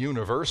German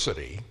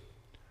university,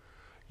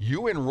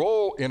 you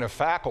enroll in a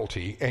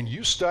faculty and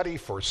you study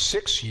for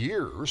 6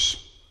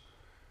 years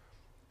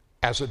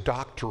as a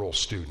doctoral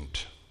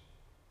student.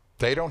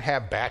 They don't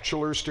have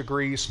bachelor's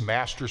degrees,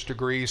 master's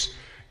degrees.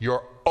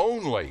 Your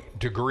only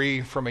degree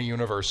from a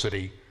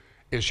university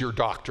is your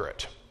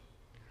doctorate.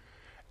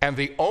 And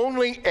the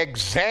only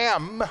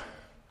exam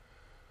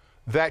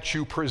that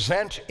you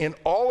present in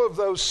all of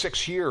those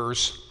 6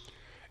 years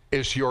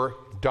is your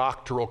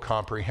doctoral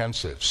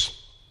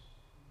comprehensives.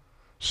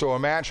 So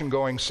imagine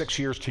going 6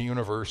 years to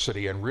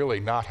university and really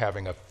not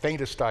having a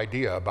faintest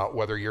idea about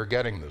whether you're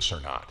getting this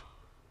or not.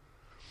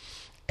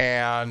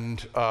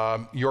 And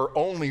your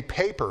only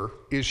paper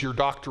is your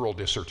doctoral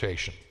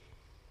dissertation.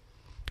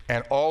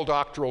 And all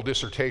doctoral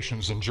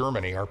dissertations in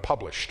Germany are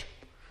published.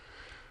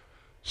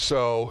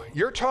 So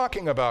you're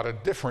talking about a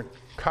different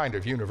kind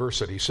of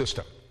university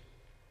system.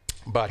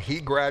 But he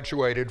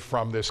graduated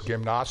from this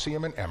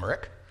gymnasium in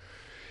Emmerich.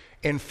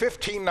 In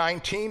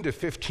 1519 to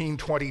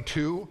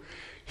 1522,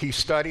 he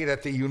studied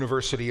at the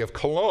University of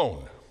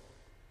Cologne.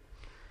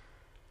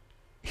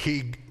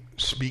 He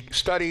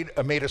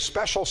made a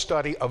special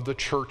study of the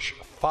Church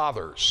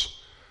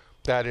Fathers,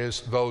 that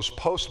is, those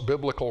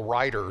post-biblical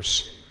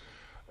writers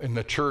in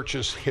the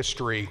Church's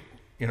history,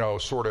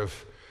 sort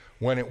of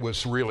when it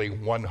was really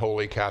one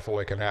holy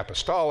Catholic and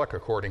apostolic,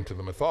 according to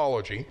the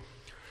mythology.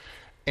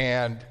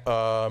 And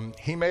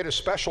he made a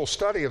special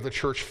study of the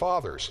Church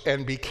Fathers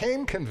and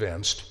became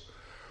convinced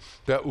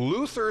that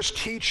Luther's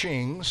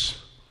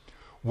teachings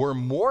were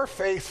more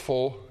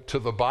faithful to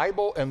the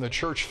Bible and the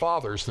Church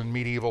Fathers than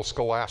medieval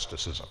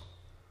scholasticism.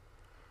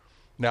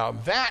 Now,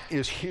 that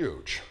is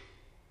huge.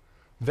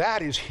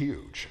 That is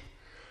huge.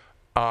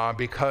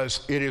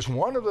 Because it is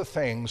one of the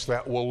things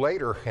that will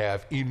later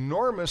have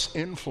enormous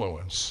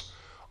influence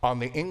on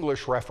the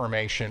English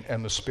Reformation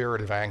and the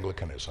spirit of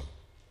Anglicanism.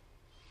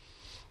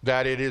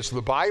 That it is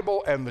the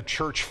Bible and the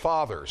Church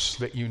Fathers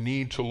that you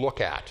need to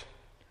look at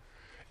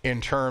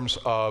in terms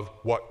of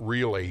what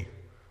really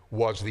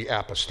was the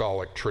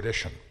apostolic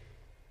tradition.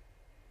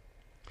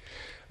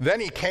 Then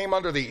he came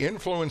under the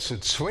influence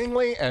of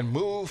Zwingli and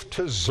moved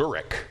to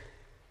Zurich.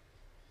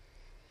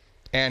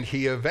 And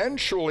he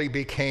eventually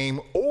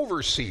became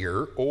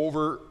overseer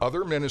over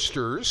other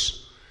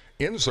ministers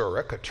in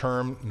Zurich, a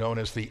term known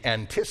as the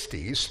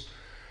Antistes.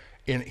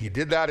 He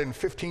did that in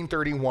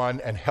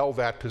 1531 and held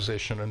that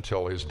position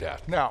until his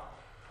death. Now,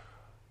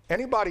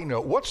 anybody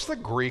know, what's the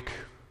Greek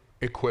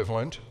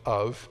equivalent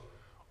of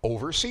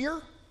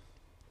overseer?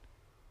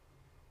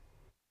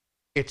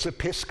 It's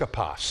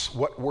episkopos.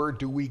 What word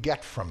do we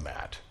get from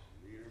that?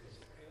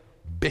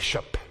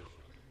 Bishop.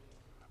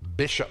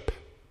 Bishop.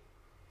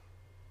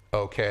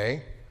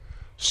 Okay,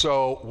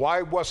 so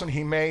why wasn't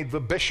he made the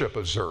Bishop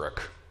of Zurich?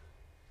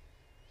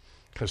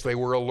 Because they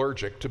were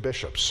allergic to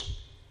bishops.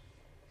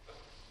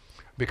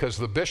 Because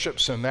the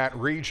bishops in that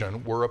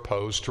region were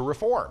opposed to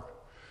reform.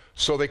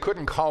 So they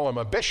couldn't call him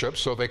a bishop,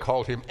 so they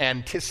called him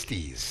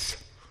Antistes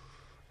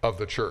of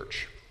the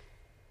church.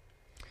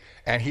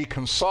 And he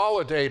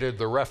consolidated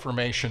the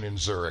Reformation in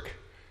Zurich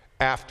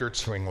after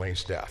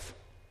Zwingli's death.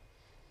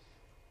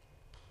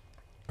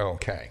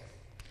 Okay.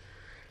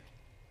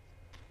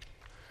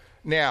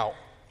 Now,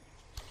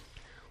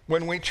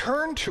 when we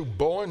turn to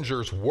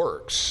Bullinger's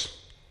works,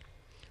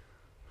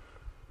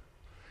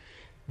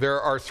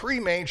 there are three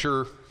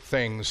major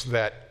things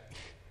that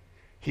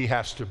he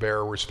has to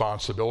bear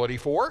responsibility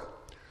for.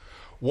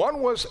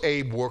 One was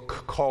a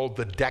book called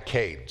The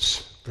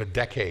Decades,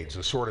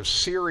 a sort of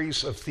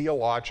series of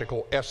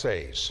theological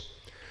essays.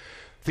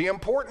 The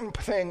important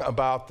thing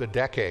about The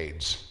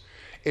Decades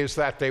is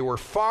that they were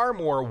far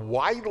more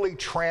widely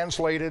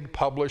translated,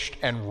 published,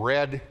 and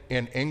read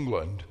in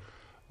England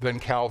than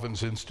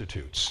Calvin's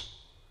Institutes.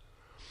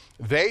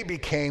 They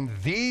became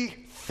the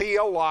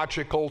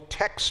theological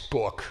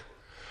textbook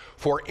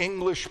for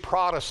English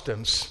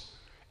Protestants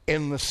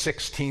in the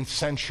 16th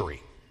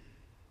century.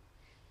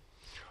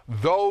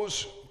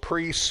 Those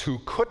priests who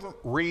couldn't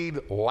read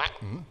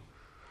Latin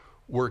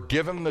were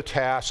given the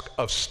task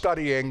of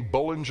studying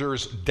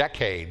Bullinger's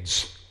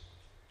Decades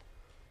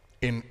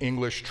in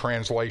English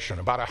translation.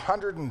 About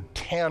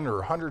 110 or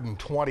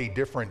 120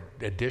 different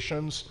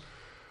editions,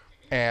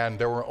 and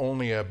there were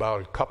only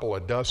about a couple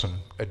of dozen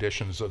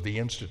editions of the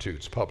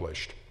Institutes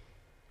published.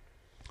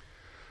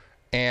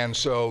 And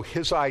so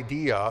his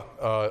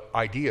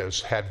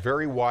ideas had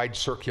very wide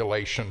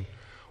circulation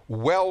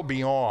well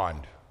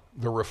beyond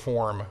the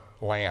Reform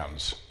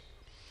lands.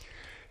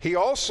 He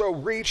also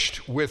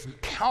reached with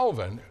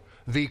Calvin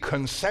the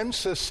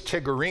consensus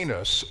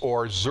Tigurinus,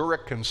 or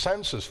Zurich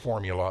consensus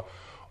formula,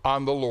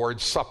 on the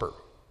Lord's Supper.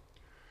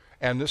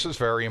 And this is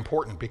very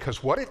important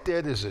because what it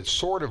did is it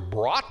sort of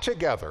brought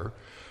together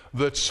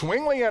the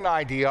Zwinglian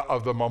idea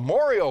of the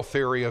memorial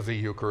theory of the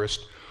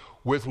Eucharist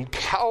with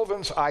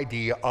Calvin's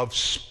idea of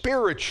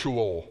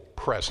spiritual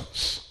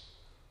presence.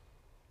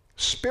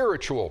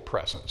 Spiritual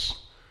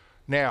presence.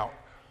 Now,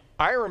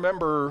 I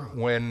remember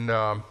when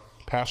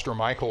Pastor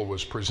Michael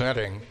was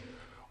presenting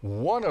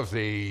one of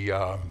the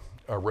one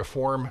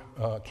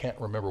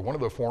of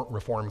the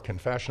Reformed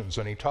confessions,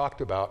 and he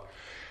talked about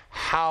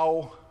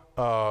how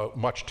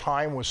much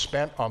time was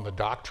spent on the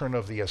doctrine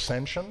of the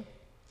ascension.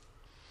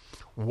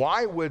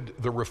 Why would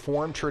the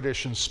Reformed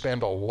tradition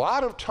spend a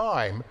lot of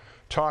time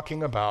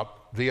talking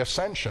about the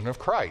ascension of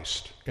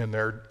Christ in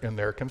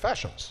their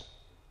confessions?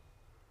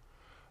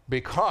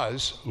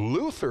 Because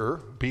Luther,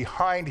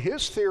 behind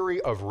his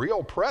theory of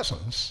real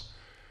presence,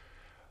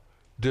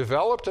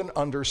 developed an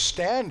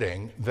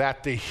understanding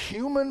that the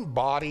human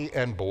body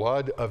and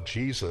blood of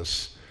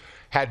Jesus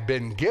had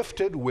been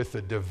gifted with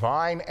the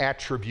divine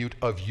attribute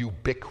of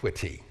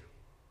ubiquity.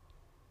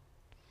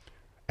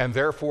 And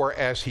therefore,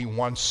 as he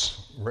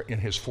once, in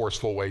his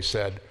forceful way,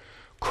 said,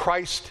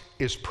 Christ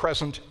is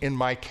present in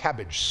my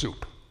cabbage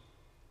soup.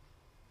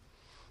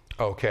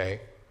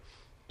 Okay,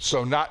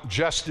 so not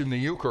just in the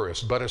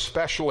Eucharist, but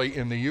especially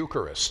in the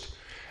Eucharist.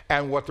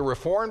 And what the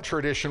Reformed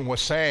tradition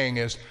was saying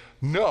is,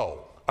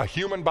 no, a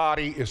human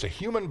body is a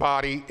human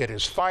body, it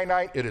is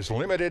finite, it is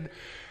limited,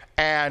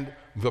 and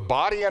the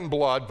body and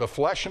blood, the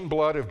flesh and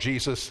blood of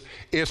Jesus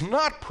is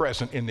not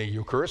present in the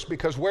Eucharist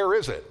because where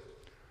is it?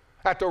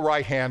 At the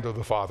right hand of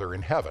the Father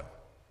in heaven.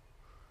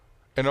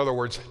 In other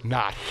words,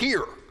 not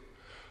here.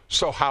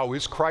 So how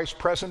is Christ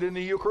present in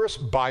the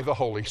Eucharist? By the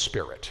Holy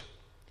Spirit.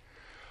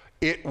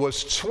 It was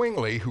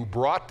Zwingli who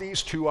brought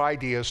these two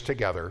ideas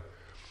together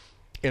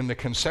in the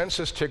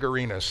Consensus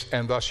Tigurinus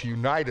and thus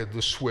united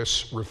the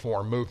Swiss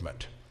Reform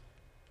movement.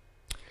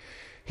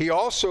 He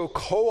also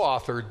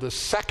co-authored the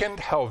Second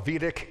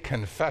Helvetic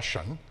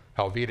Confession,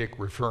 Helvetic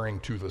referring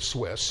to the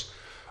Swiss,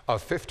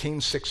 of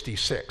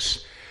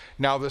 1566.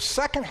 Now, the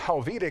Second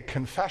Helvetic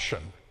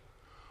Confession,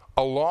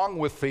 along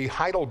with the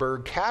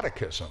Heidelberg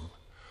Catechism,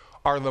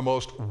 are the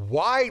most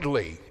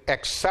widely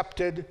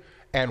accepted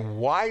and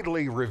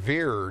widely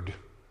revered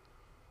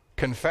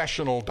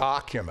confessional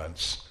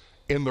documents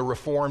in the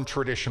Reformed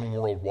tradition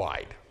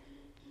worldwide.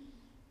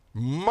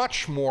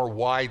 Much more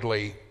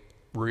widely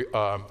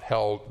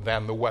held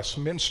than the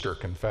Westminster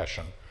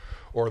Confession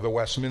or the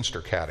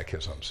Westminster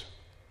Catechisms.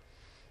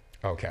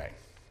 Okay.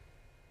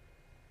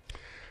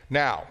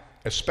 Now,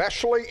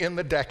 especially in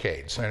the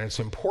decades, and it's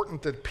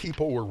important that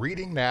people were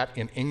reading that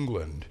in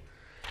England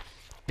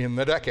in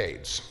the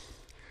decades,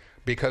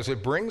 because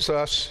it brings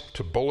us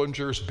to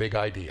Bullinger's big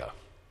idea: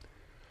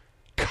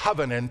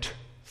 covenant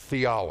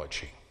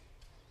theology.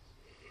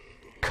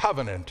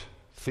 Covenant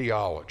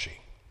theology.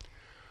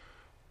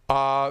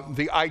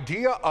 The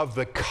idea of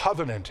the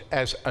covenant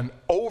as an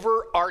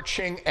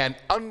overarching and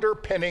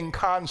underpinning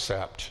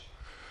concept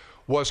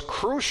was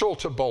crucial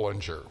to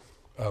Bullinger,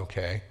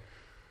 okay?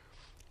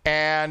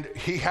 And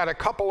he had a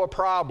couple of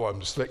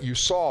problems that you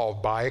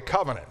solve by a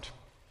covenant.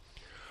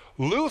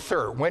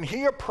 Luther, when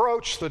he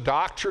approached the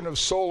doctrine of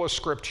sola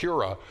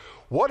scriptura,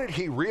 what did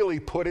he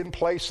really put in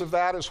place of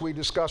that, as we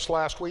discussed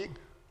last week?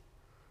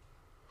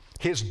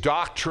 His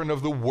doctrine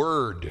of the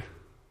Word.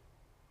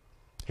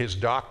 His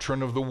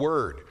doctrine of the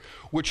Word,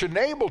 which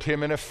enabled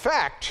him, in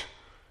effect,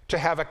 to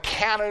have a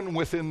canon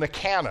within the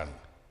canon.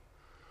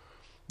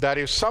 That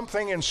if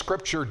something in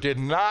Scripture did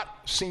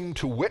not seem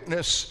to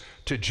witness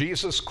to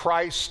Jesus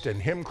Christ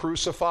and Him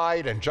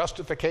crucified and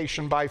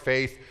justification by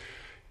faith,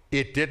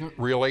 it didn't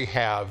really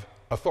have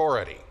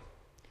authority.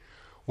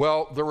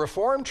 Well, the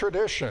Reformed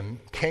tradition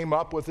came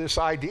up with this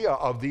idea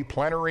of the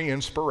plenary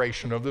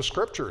inspiration of the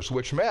Scriptures,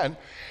 which meant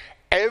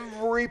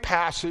every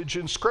passage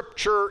in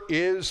Scripture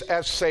is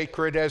as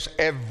sacred as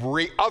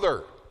every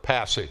other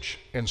passage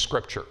in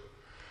Scripture.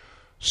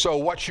 So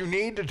what you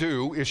need to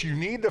do is you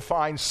need to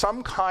find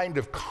some kind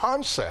of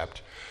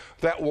concept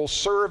that will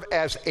serve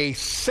as a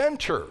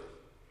center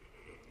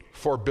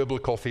for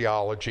biblical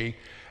theology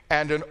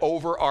and an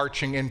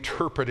overarching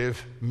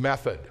interpretive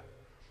method.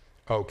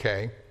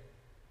 Okay?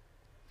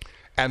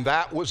 And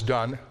that was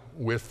done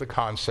with the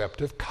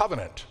concept of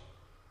covenant.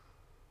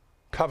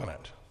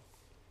 Covenant.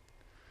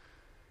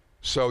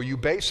 So you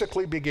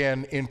basically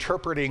begin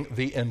interpreting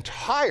the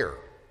entire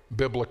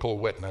biblical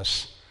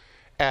witness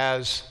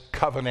as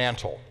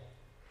covenantal.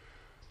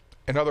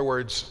 In other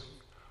words,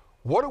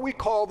 what do we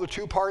call the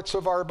two parts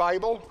of our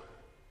Bible?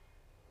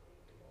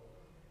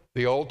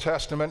 The Old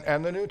Testament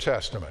and the New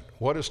Testament.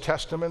 What does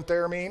testament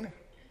there mean? It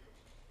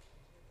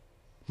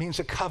means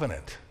a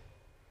covenant.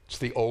 It's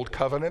the Old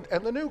Covenant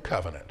and the New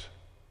Covenant.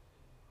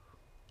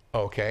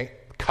 Okay?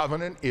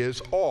 Covenant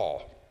is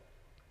all.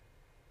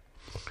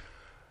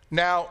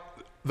 Now,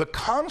 the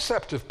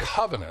concept of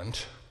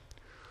covenant,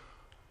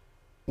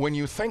 when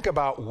you think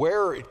about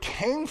where it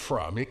came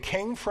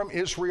from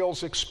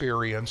Israel's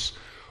experience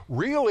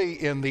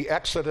really in the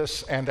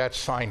Exodus and at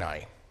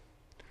Sinai.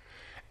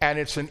 And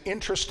it's an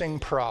interesting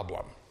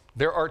problem.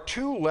 There are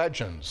two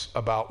legends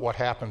about what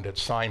happened at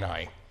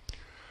Sinai.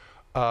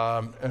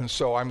 And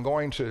so I'm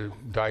going to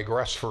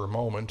digress for a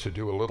moment to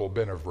do a little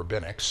bit of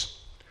rabbinics.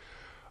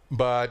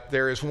 But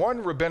there is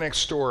one rabbinic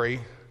story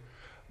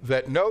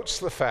that notes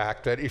the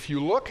fact that if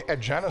you look at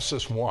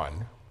Genesis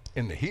 1,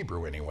 in the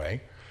Hebrew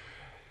anyway,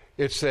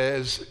 it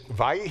says,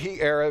 Vayihi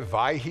erev,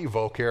 vayihi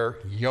voker,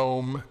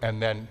 yom,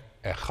 and then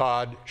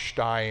echad,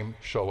 shtaim,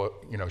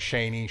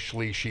 sheni,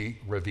 shlishi,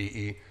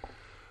 revi'i.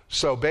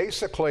 So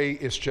basically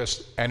it's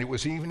just, and it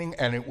was evening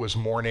and it was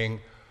morning,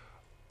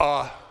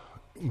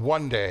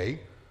 one day,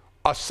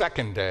 a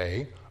second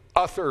day,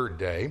 a third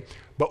day.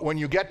 But when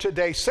you get to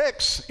day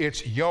 6,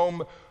 it's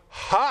yom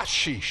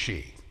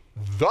hashishi,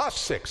 the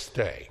 6th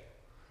day.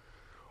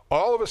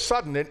 All of a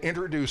sudden, it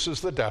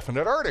introduces the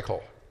definite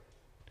article.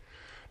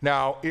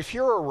 Now, if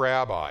you're a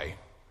rabbi,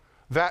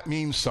 that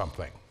means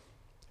something.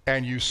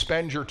 And you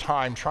spend your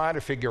time trying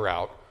to figure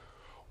out,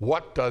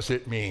 what does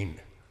it mean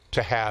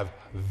to have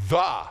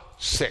the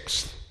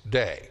 6th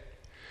day?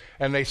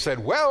 And they said,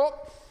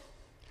 well,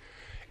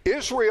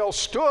 Israel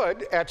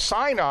stood at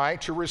Sinai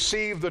to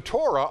receive the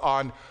Torah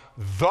on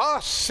the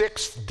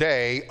 6th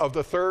day of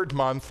the 3rd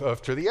month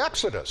after the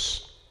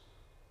Exodus.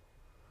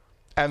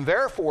 And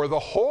therefore, the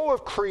whole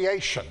of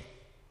creation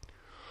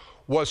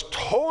was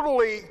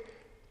totally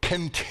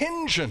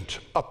contingent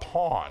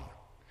upon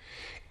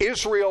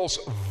Israel's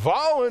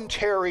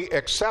voluntary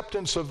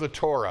acceptance of the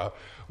Torah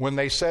when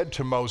they said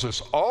to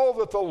Moses, all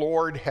that the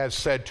Lord has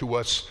said to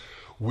us,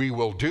 we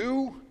will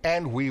do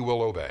and we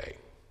will obey.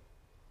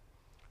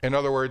 In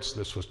other words,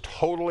 this was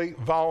totally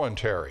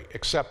voluntary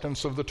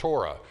acceptance of the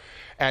Torah.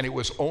 And it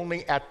was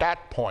only at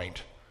that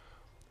point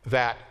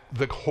that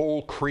the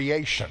whole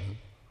creation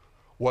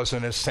was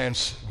in a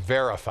sense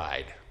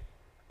verified,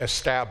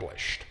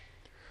 established.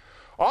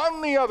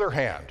 On the other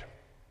hand,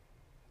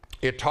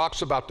 it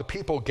talks about the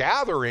people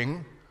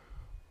gathering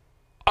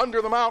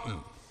under the mountain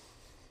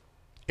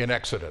in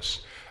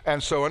Exodus.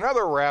 And so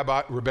another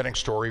rabbinic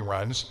story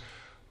runs,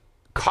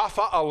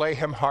 Kafa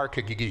alehem har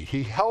kagigi.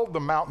 He held the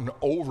mountain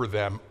over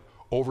them,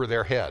 over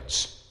their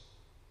heads,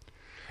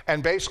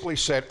 and basically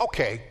said,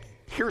 okay,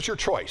 here's your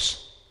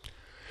choice.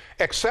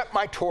 Accept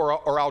my Torah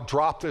or I'll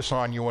drop this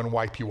on you and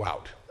wipe you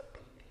out.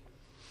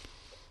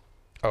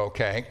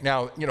 Okay,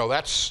 now,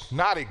 that's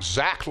not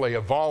exactly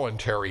a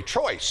voluntary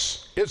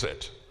choice, is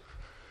it?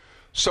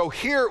 So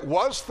here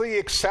was the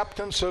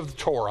acceptance of the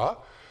Torah.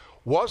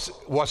 Was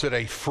it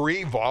a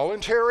free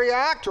voluntary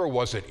act or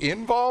was it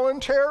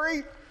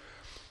involuntary?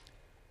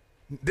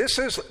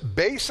 This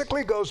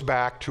basically goes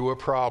back to a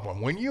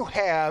problem. When you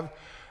have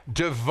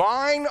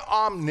divine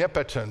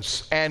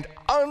omnipotence and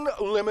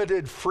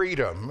unlimited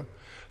freedom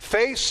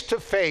face to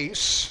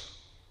face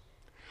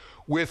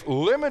with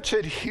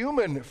limited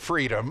human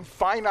freedom,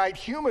 finite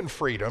human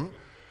freedom,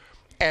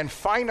 and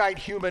finite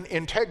human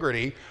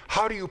integrity,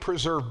 how do you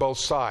preserve both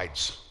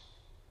sides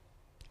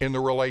in the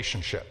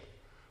relationship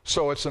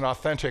so it's an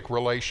authentic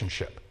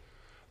relationship?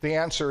 The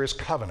answer is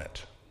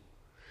covenant.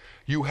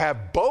 You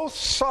have both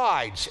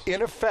sides,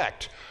 in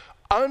effect,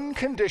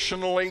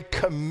 unconditionally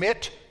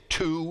commit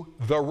to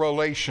the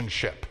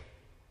relationship.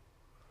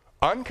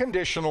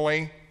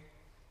 Unconditionally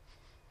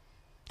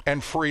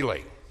and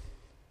freely.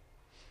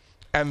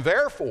 And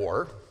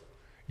therefore,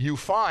 you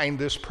find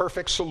this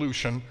perfect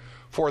solution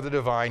for the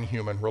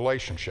divine-human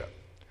relationship.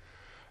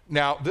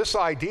 Now, this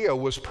idea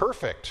was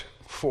perfect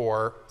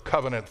for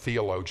covenant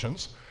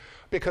theologians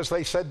because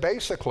they said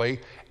basically,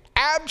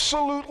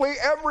 absolutely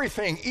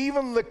everything,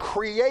 even the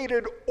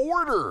created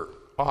order,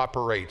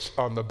 operates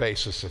on the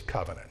basis of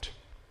covenant.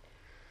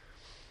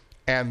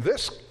 And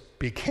this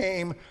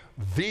became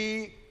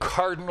the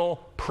cardinal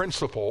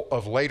principle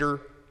of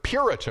later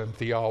Puritan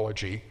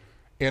theology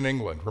in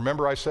England.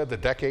 Remember I said the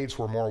decades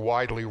were more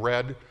widely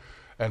read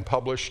and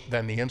published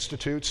than the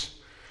institutes?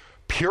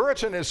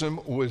 Puritanism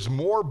was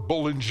more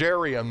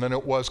Bullingerian than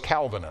it was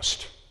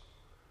Calvinist.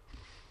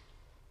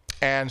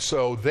 And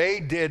so they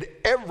did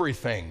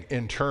everything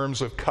in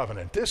terms of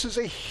covenant. This is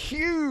a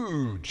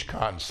huge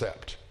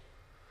concept.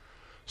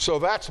 So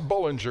that's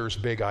Bullinger's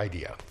big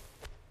idea.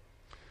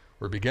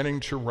 We're beginning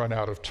to run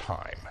out of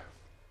time.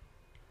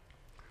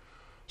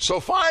 So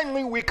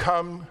finally we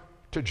come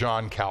to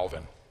John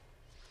Calvin.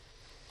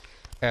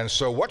 And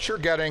so what you're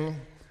getting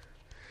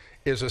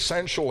is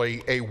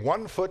essentially a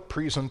one-foot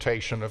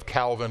presentation of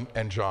Calvin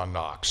and John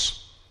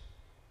Knox.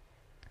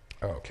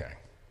 Okay.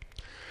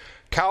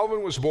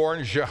 Calvin was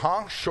born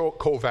Jehan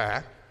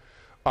Chauvin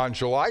on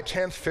July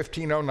 10th,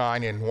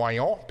 1509 in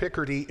Noyon,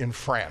 Picardy in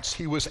France.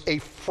 He was a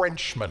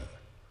Frenchman.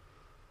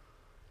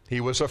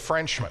 He was a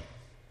Frenchman.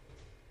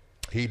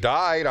 He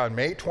died on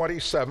May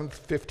 27th,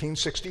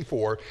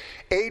 1564,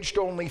 aged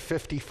only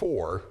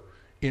 54,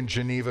 in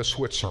Geneva,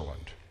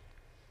 Switzerland.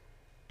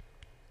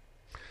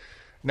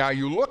 Now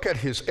you look at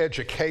his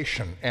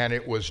education and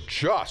it was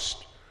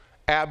just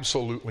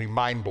absolutely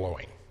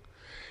mind-blowing.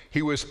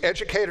 He was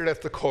educated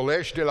at the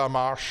Collège de la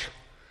Marche,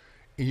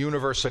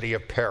 University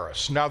of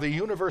Paris. Now the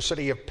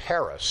University of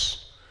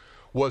Paris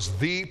was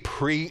the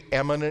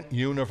preeminent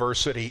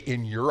university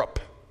in Europe.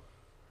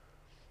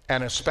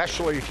 And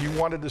especially if you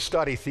wanted to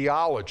study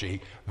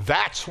theology,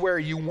 that's where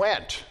you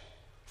went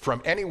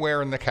from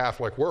anywhere in the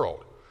Catholic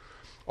world.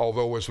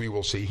 Although, as we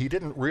will see, he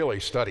didn't really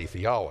study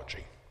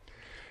theology.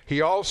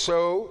 He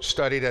also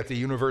studied at the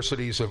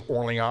universities of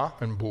Orléans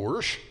and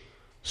Bourges.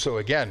 So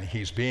again,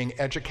 he's being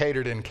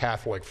educated in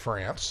Catholic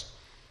France.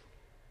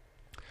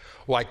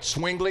 Like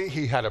Zwingli,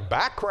 he had a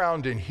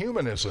background in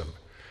humanism.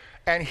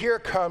 And here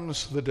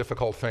comes the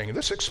difficult thing.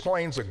 This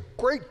explains a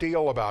great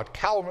deal about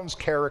Calvin's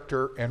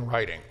character and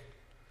writing.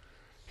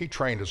 He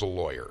trained as a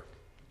lawyer.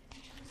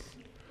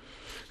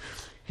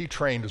 He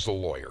trained as a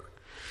lawyer.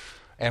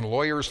 And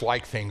lawyers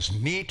like things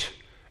neat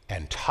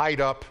and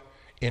tied up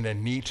in a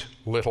neat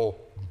little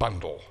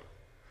bundle.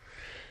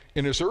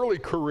 In his early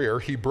career,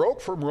 he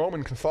broke from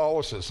Roman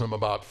Catholicism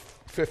about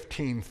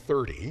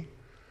 1530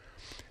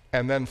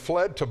 and then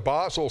fled to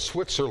Basel,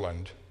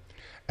 Switzerland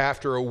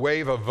after a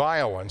wave of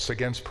violence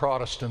against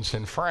Protestants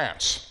in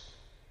France.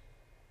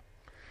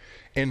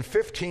 In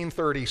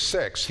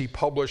 1536, he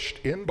published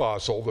in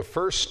Basel the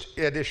first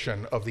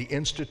edition of the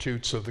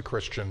Institutes of the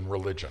Christian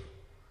Religion,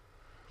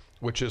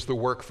 which is the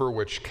work for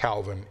which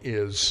Calvin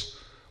is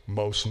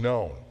most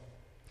known.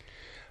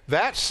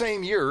 That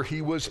same year,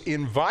 he was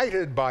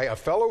invited by a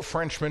fellow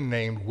Frenchman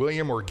named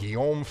William or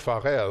Guillaume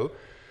Farel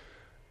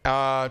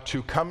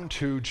to come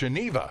to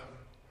Geneva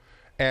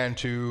and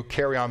to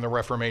carry on the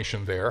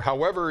Reformation there.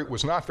 However, it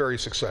was not very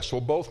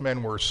successful. Both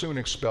men were soon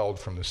expelled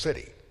from the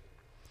city.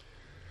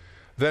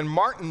 Then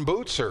Martin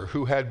Bucer,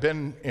 who had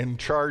been in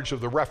charge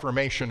of the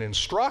Reformation in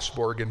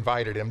Strasbourg,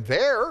 invited him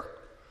there.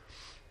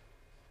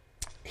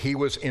 He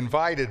was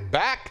invited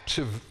back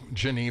to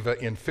Geneva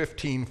in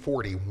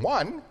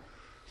 1541,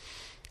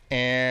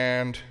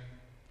 and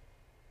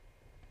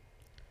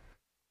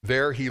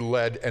there he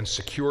led and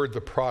secured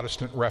the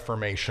Protestant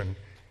Reformation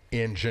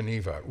in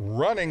Geneva,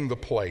 running the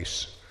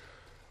place,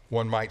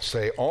 one might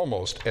say,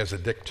 almost as a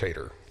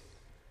dictator.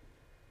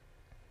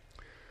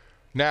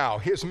 Now,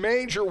 his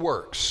major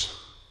works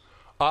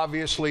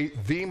obviously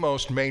the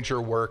most major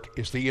work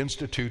is the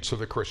Institutes of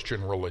the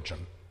Christian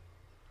Religion.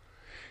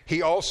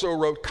 He also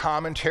wrote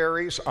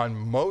commentaries on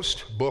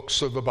most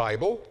books of the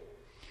Bible.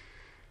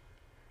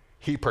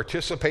 He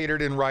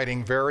participated in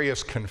writing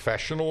various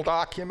confessional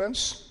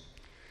documents.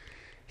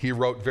 He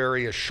wrote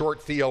various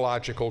short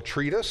theological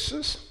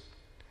treatises.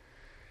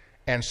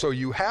 And so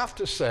you have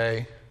to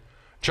say,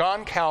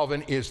 John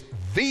Calvin is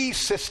the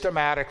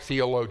systematic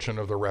theologian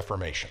of the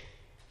Reformation.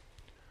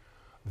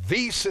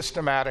 The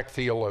systematic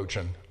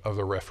theologian of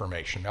the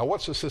Reformation. Now,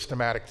 what's a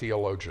systematic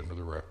theologian of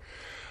the Reformation?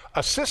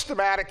 A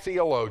systematic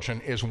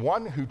theologian is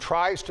one who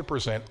tries to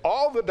present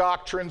all the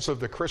doctrines of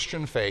the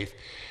Christian faith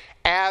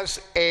as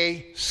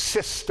a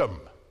system,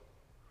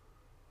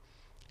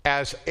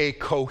 as a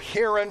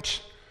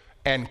coherent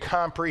and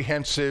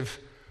comprehensive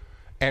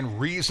and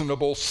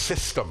reasonable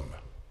system.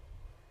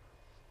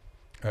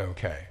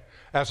 Okay.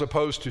 As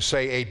opposed to,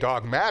 say, a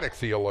dogmatic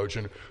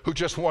theologian who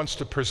just wants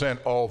to present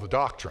all the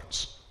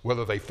doctrines,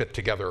 whether they fit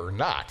together or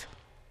not.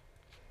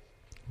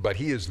 But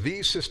he is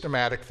the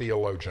systematic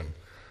theologian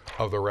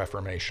of the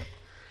Reformation.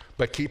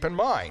 But keep in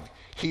mind,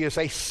 he is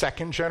a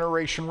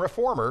second-generation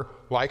reformer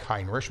like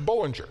Heinrich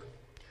Bullinger.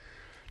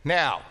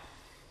 Now,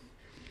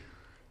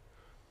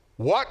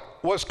 what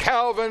was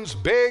Calvin's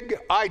big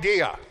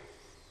idea?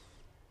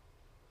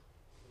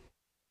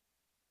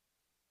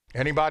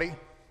 Anybody?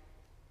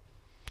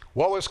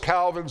 What was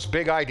Calvin's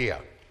big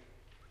idea?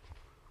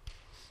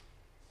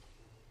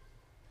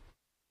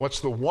 What's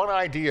the one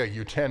idea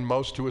you tend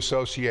most to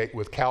associate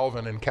with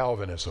Calvin and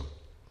Calvinism?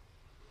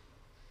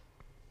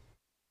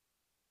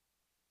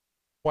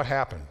 What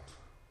happened?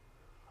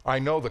 I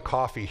know the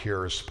coffee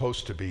here is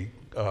supposed to be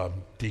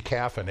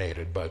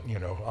decaffeinated, but,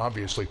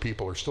 obviously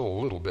people are still a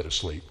little bit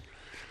asleep.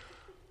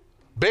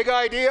 Big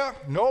idea?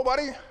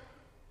 Nobody?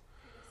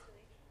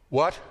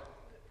 What?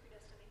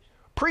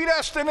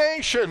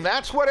 Predestination.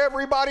 That's what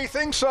everybody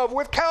thinks of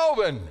with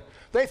Calvin.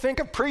 They think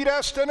of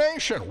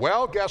predestination.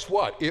 Well, guess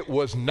what? It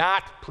was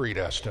not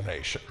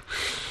predestination.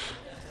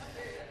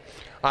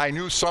 I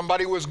knew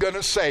somebody was going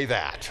to say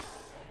that.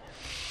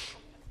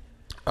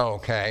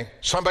 Okay.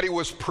 Somebody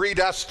was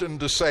predestined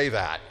to say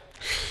that.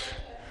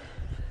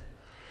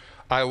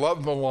 I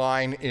love the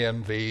line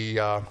in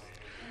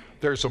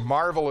there's a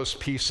marvelous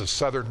piece of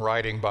Southern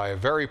writing by a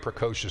very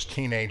precocious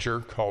teenager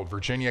called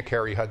Virginia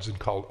Carey Hudson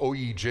called O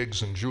Ye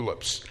Jigs and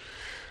Juleps,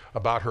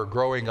 about her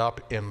growing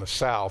up in the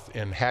South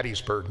in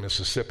Hattiesburg,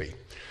 Mississippi.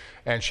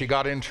 And she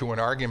got into an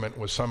argument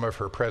with some of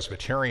her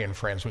Presbyterian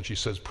friends when she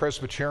says,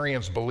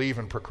 Presbyterians believe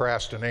in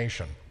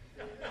procrastination.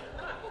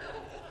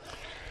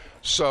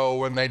 So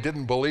when they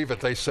didn't believe it,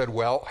 they said,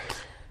 well,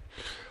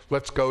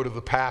 let's go to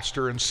the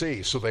pastor and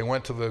see. So they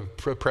went to the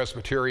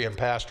Presbyterian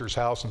pastor's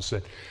house and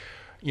said,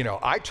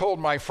 I told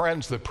my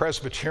friends that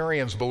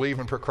Presbyterians believe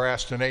in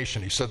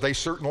procrastination. He said, they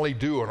certainly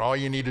do, and all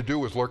you need to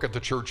do is look at the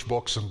church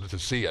books and to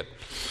see it.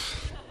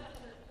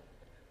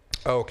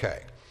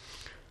 Okay.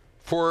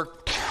 For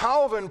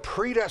Calvin,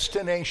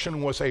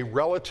 predestination was a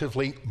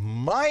relatively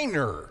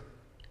minor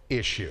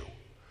issue.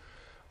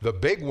 The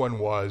big one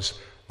was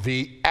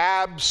the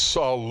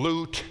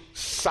absolute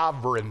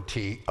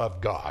sovereignty of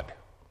God.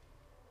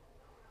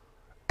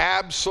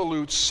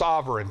 Absolute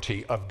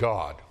sovereignty of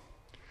God.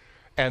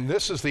 And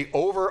this is the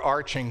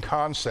overarching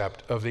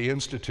concept of the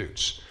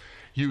Institutes.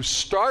 You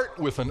start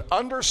with an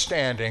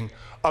understanding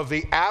of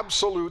the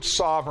absolute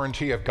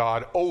sovereignty of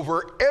God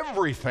over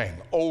everything,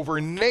 over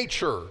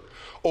nature,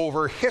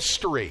 over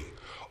history,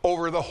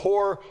 over the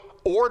whole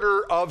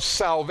order of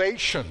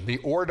salvation, the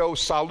Ordo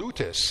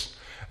Salutis.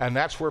 And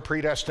that's where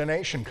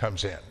predestination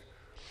comes in.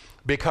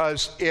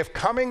 Because if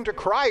coming to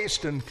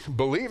Christ and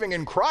believing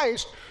in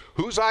Christ,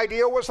 whose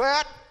idea was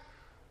that?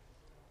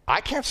 I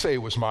can't say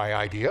it was my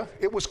idea.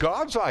 It was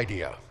God's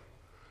idea.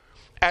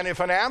 And if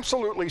an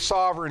absolutely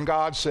sovereign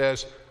God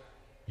says,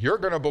 you're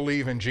going to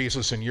believe in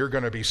Jesus and you're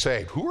going to be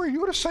saved, who are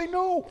you to say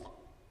no?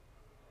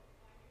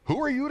 Who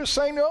are you to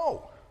say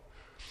no?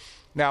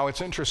 Now,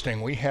 it's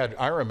interesting.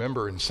 I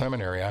remember in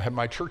seminary,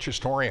 my church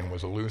historian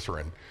was a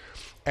Lutheran,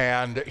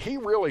 and he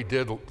really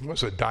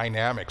was a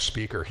dynamic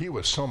speaker. He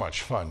was so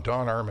much fun.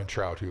 Don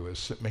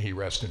Armentrout, may he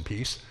rest in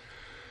peace.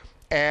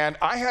 And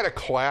I had a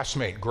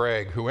classmate,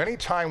 Greg, who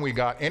anytime we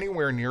got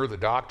anywhere near the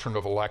doctrine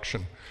of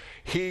election,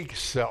 he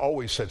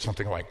always said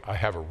something like, I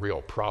have a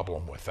real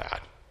problem with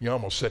that. He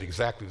almost said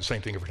exactly the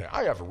same thing every time.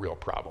 I have a real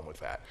problem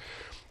with that.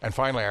 And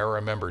finally, I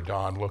remember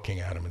Don looking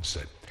at him and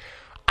said,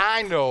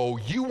 I know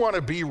you want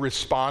to be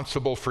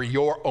responsible for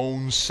your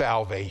own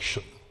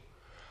salvation.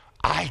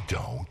 I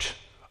don't.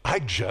 I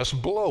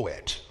just blow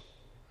it.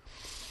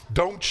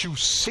 Don't you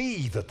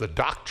see that the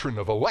doctrine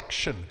of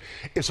election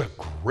is a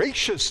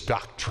gracious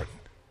doctrine?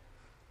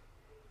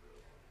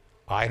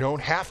 I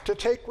don't have to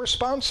take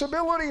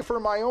responsibility for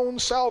my own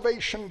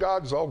salvation.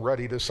 God's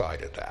already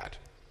decided that.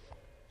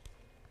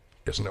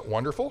 Isn't it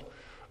wonderful?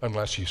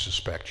 Unless you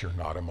suspect you're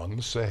not among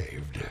the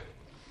saved.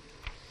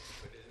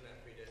 But isn't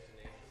that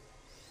predestination?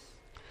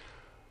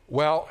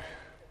 Well,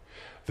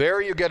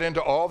 there you get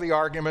into all the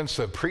arguments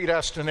of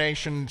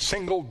predestination,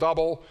 single,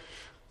 double,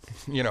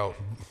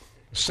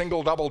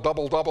 Single, double,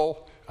 double,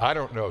 double. I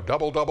don't know.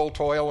 Double, double,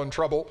 toil and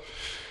trouble.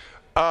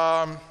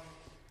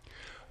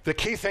 The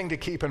key thing to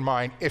keep in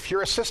mind, if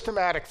you're a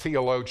systematic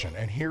theologian,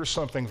 and here's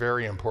something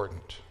very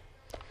important.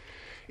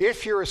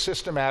 If you're a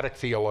systematic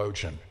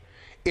theologian,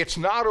 it's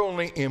not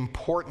only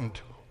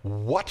important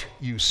what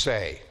you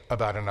say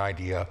about an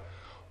idea,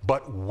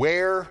 but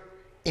where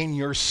in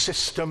your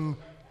system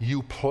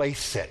you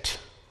place it.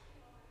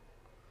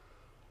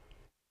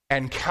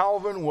 And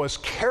Calvin was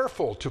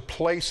careful to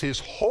place his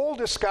whole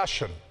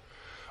discussion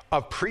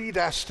of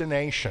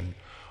predestination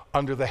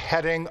under the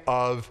heading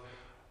of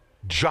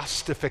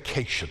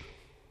justification.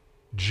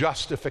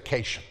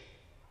 Justification.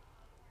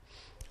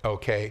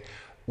 Okay?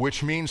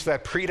 Which means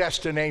that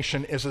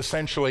predestination is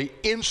essentially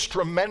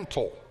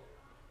instrumental.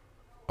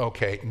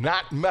 Okay?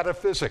 Not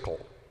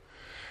metaphysical.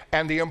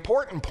 And the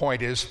important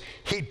point is,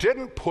 he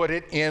didn't put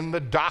it in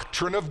the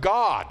doctrine of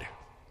God.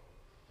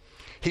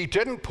 He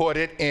didn't put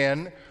it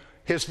in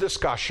his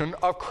discussion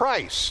of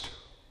Christ.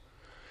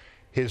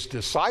 His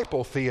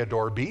disciple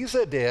Theodore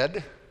Beza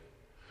did.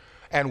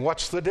 And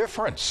what's the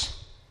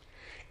difference?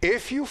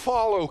 If you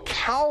follow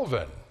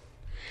Calvin,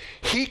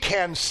 he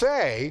can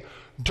say,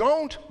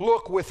 don't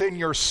look within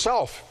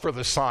yourself for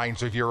the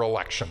signs of your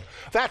election.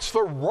 That's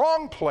the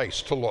wrong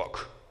place to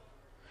look.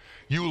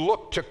 You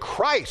look to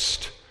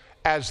Christ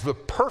as the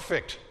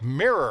perfect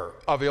mirror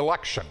of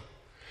election.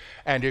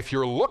 And if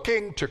you're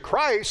looking to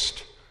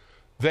Christ,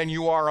 then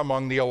you are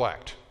among the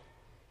elect.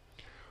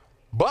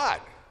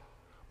 But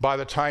by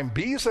the time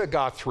Beza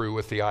got through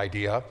with the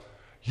idea,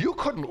 you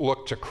couldn't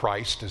look to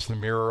Christ as the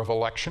mirror of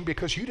election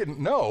because you didn't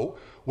know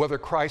whether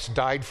Christ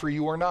died for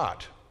you or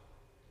not.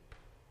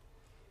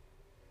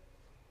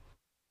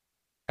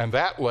 And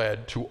that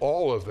led to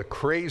all of the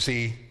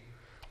crazy,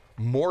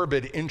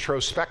 morbid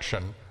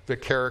introspection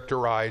that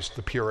characterized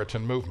the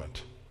Puritan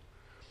movement.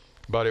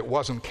 But it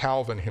wasn't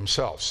Calvin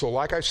himself. So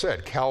like I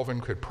said, Calvin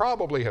could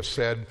probably have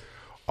said,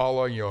 a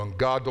la Jung,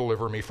 God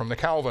deliver me from the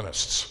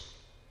Calvinists.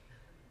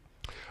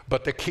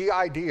 But the key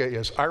idea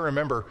is, I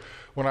remember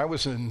when I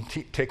was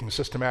taking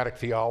systematic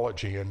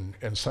theology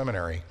in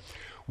seminary,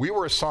 we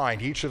were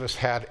assigned, each of us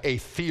had a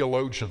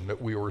theologian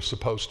that we were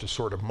supposed to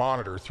sort of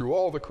monitor through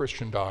all the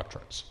Christian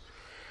doctrines.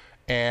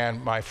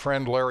 And my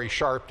friend Larry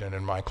Sharpton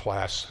in my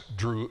class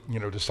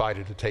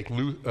decided to take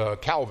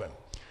Calvin.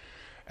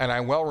 And I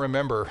well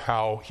remember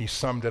how he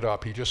summed it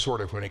up. He just sort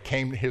of, when it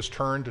came his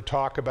turn to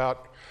talk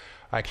about,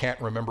 I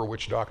can't remember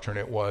which doctrine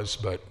it was,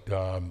 but he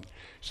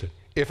said,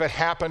 if it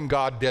happened,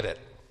 God did it.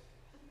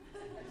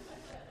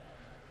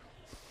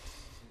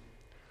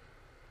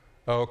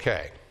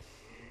 Okay.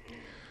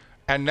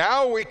 And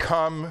now we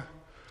come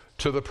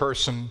to the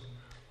person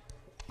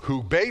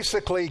who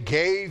basically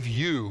gave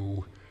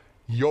you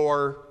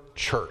your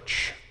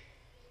church.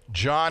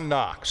 John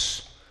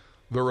Knox,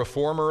 the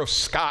reformer of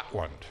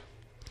Scotland.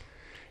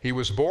 He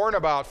was born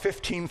about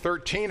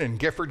 1513 in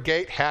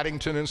Giffordgate,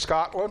 Haddington in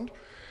Scotland,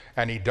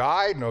 and he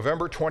died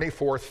November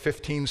 24th,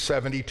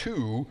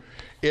 1572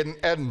 in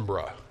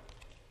Edinburgh.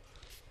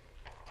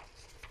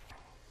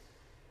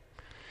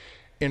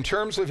 In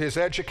terms of his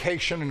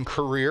education and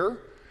career,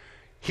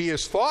 he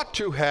is thought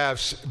to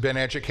have been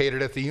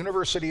educated at the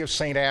University of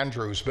St.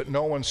 Andrews, but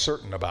no one's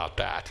certain about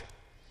that.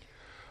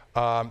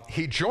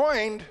 He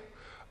joined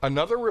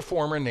another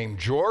reformer named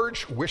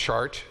George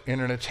Wishart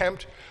in an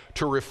attempt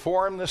to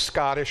reform the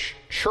Scottish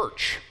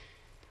Church.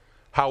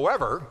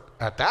 However,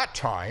 at that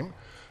time,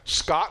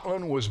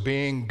 Scotland was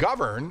being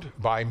governed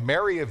by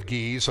Mary of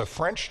Guise, a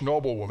French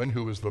noblewoman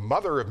who was the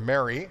mother of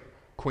Mary,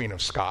 Queen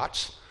of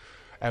Scots,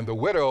 and the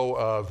widow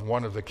of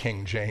one of the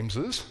King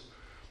Jameses,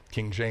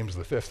 King James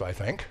V, I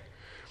think,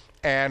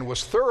 and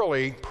was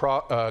thoroughly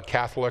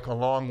Catholic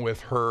along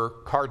with her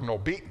Cardinal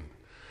Beaton.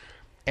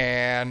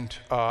 And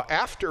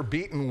after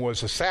Beaton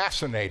was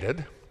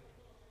assassinated,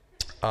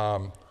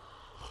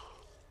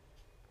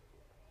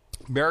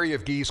 Mary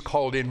of Guise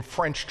called in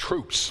French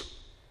troops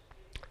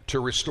to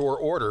restore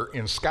order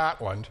in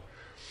Scotland.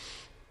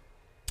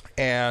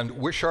 And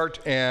Wishart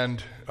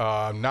and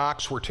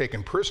Knox were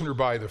taken prisoner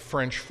by the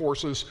French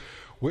forces.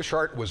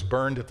 Wishart was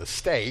burned at the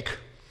stake,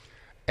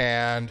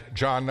 and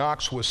John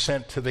Knox was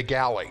sent to the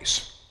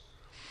galleys.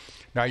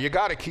 Now you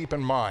got to keep in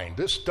mind,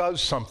 this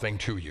does something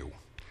to you.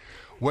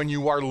 When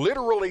you are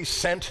literally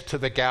sent to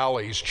the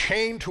galleys,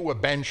 chained to a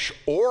bench,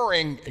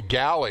 oaring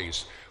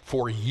galleys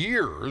for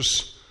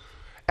years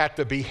at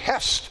the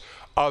behest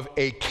of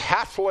a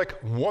Catholic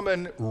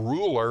woman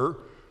ruler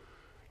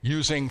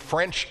using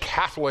French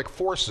Catholic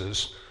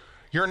forces,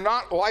 you're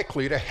not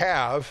likely to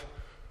have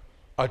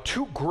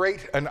too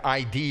great an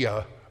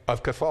idea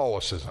of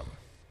Catholicism.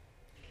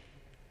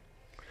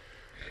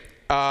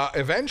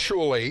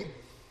 Eventually,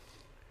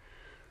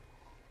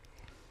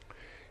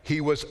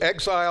 he was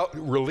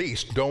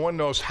released. No one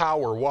knows how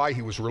or why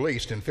he was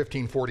released in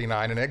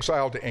 1549 and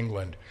exiled to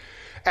England.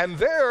 And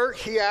there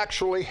he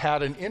actually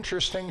had an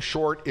interesting,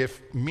 short,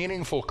 if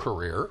meaningful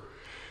career.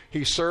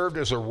 He served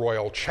as a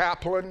royal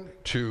chaplain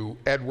to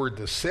Edward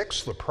VI,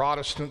 the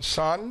Protestant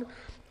son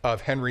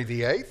of Henry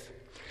VIII.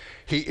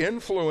 He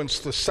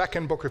influenced the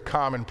Second Book of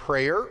Common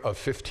Prayer of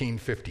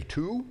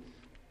 1552.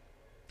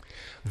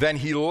 Then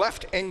he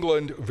left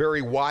England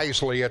very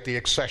wisely at the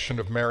accession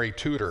of Mary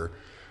Tudor,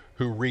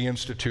 who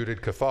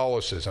reinstituted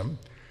Catholicism.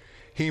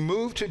 He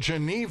moved to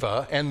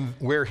Geneva, and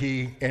where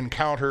he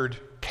encountered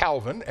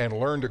Calvin and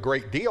learned a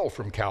great deal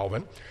from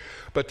Calvin,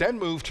 but then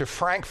moved to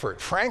Frankfurt.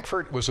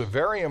 Frankfurt was a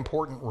very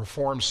important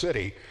Reformed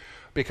city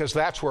because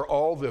that's where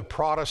all the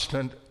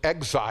Protestant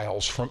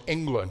exiles from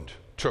England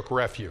took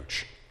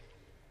refuge.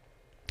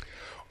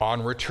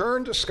 On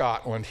return to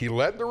Scotland, he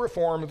led the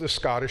reform of the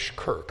Scottish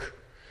Kirk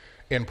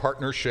in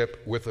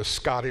partnership with the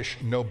Scottish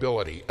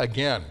nobility.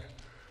 Again,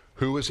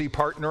 who is he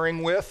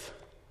partnering with?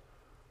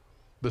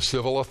 The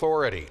civil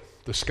authority,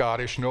 the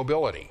Scottish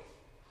nobility.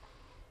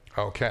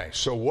 Okay,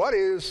 so what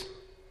is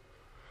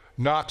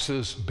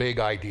Knox's big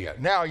idea?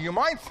 Now, you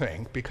might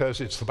think,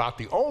 because it's about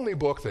the only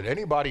book that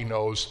anybody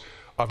knows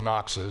of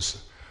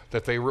Knox's,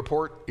 that they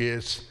report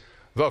is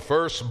the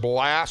first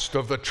blast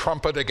of the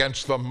trumpet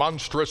against the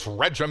monstrous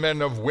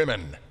regimen of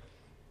women.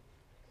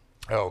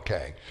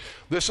 Okay.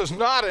 This is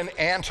not an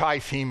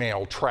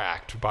anti-female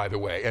tract, by the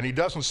way, and he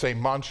doesn't say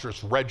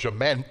monstrous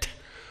regiment,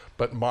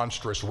 but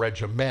monstrous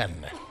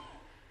regimen.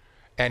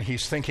 And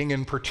he's thinking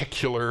in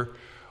particular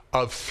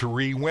of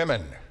 3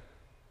 women.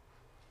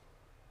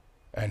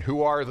 And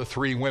who are the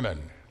 3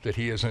 women that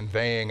he is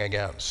inveighing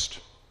against?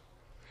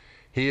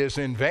 He is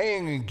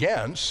inveighing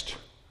against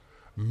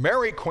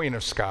Mary, Queen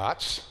of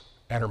Scots,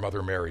 and her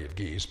mother Mary of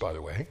Guise, by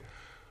the way,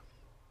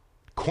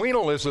 Queen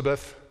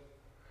Elizabeth,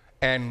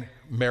 and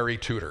Mary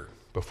Tudor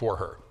before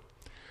her.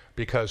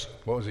 Because,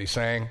 what was he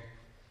saying?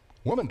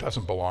 Woman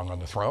doesn't belong on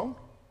the throne.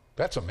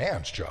 That's a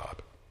man's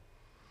job.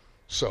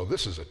 So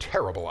this is a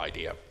terrible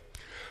idea.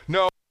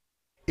 No,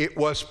 it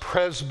was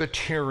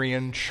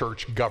Presbyterian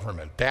church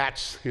government.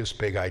 That's his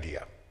big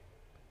idea.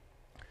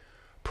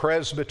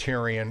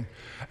 Presbyterian.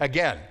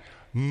 Again,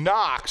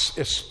 Knox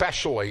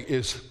especially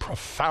is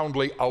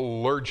profoundly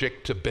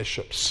allergic to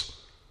bishops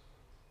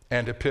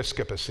and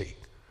episcopacy.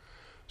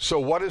 So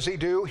what does he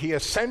do? He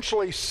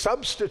essentially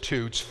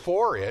substitutes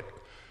for it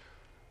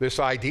this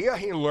idea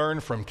he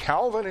learned from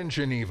Calvin in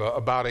Geneva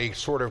about a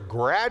sort of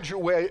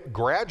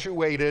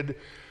graduated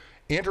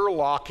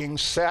interlocking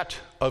set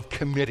of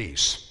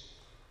committees.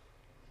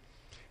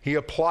 He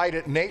applied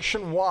it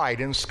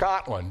nationwide in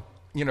Scotland.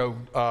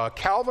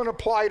 Calvin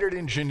applied it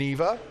in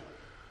Geneva,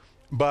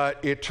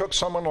 but it took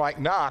someone like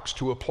Knox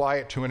to apply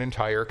it to an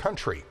entire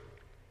country.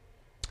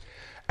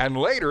 And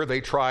later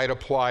they tried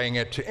applying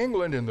it to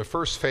England in the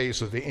first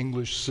phase of the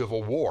English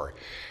Civil War.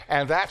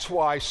 And that's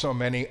why so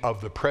many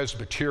of the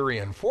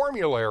Presbyterian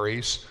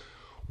formularies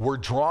were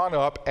drawn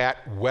up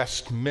at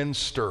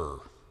Westminster,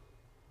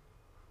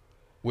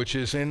 which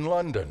is in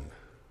London.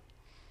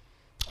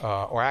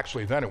 Or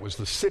actually then it was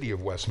the city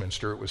of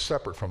Westminster. It was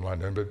separate from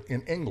London, but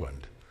in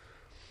England.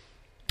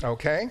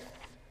 Okay?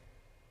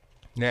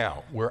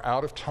 Now, we're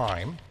out of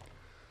time.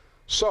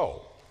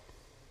 So,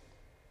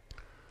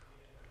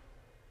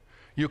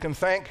 you can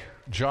thank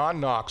John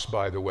Knox,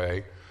 by the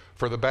way,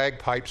 for the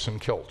bagpipes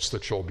and kilts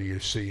that you'll be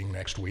seeing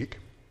next week.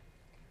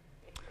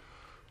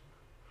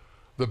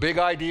 The big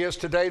ideas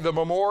today: the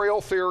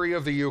memorial theory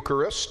of the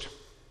Eucharist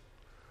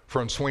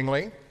from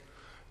Zwingli,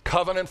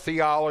 covenant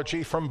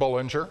theology from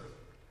Bullinger,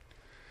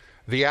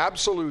 the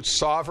absolute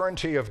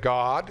sovereignty of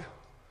God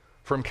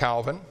from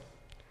Calvin,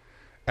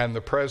 and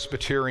the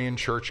Presbyterian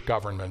Church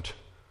Government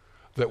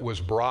that was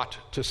brought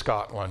to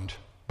Scotland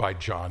by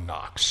John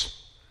Knox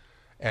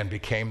and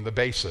became the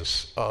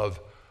basis of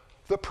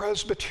the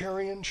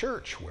Presbyterian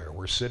Church, where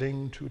we're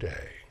sitting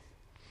today.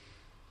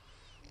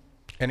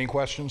 Any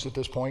questions at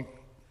this point?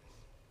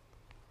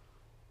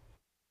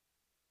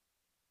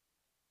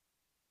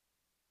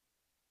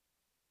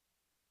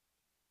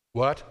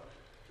 What?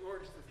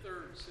 George III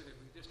said if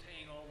we just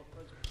hang all the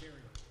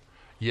Presbyterians.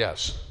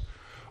 Yes.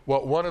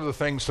 Well, one of the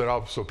things that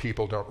also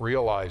people don't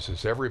realize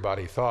is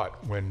everybody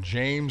thought when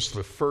James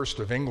I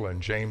of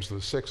England, James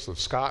VI of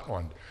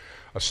Scotland,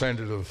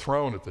 ascended to the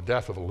throne at the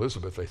death of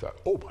Elizabeth, they thought,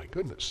 oh my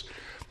goodness,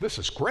 this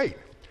is great.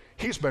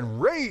 He's been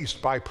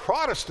raised by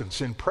Protestants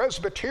in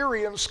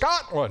Presbyterian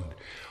Scotland.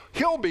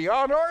 He'll be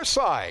on our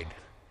side.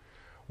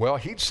 Well,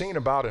 he'd seen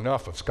about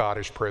enough of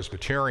Scottish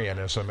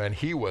Presbyterianism, and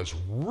he was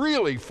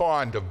really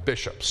fond of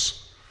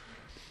bishops.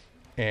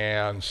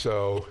 And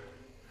so,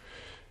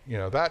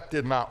 that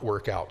did not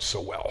work out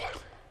so well.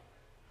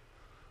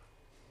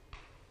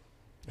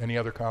 Any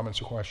other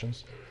comments or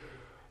questions?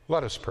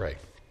 Let us pray.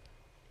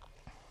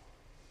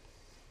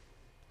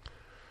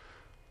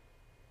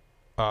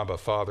 Abba,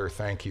 Father,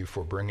 thank you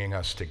for bringing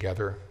us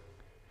together.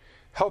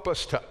 Help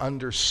us to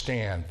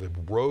understand the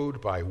road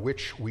by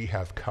which we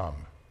have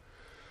come,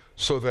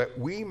 so that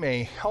we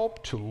may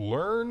help to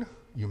learn,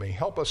 you may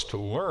help us to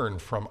learn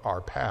from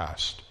our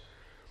past,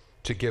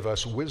 to give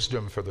us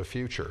wisdom for the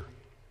future.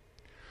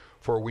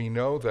 For we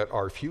know that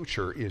our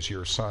future is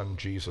your Son,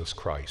 Jesus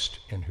Christ,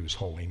 in whose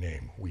holy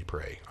name we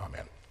pray.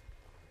 Amen.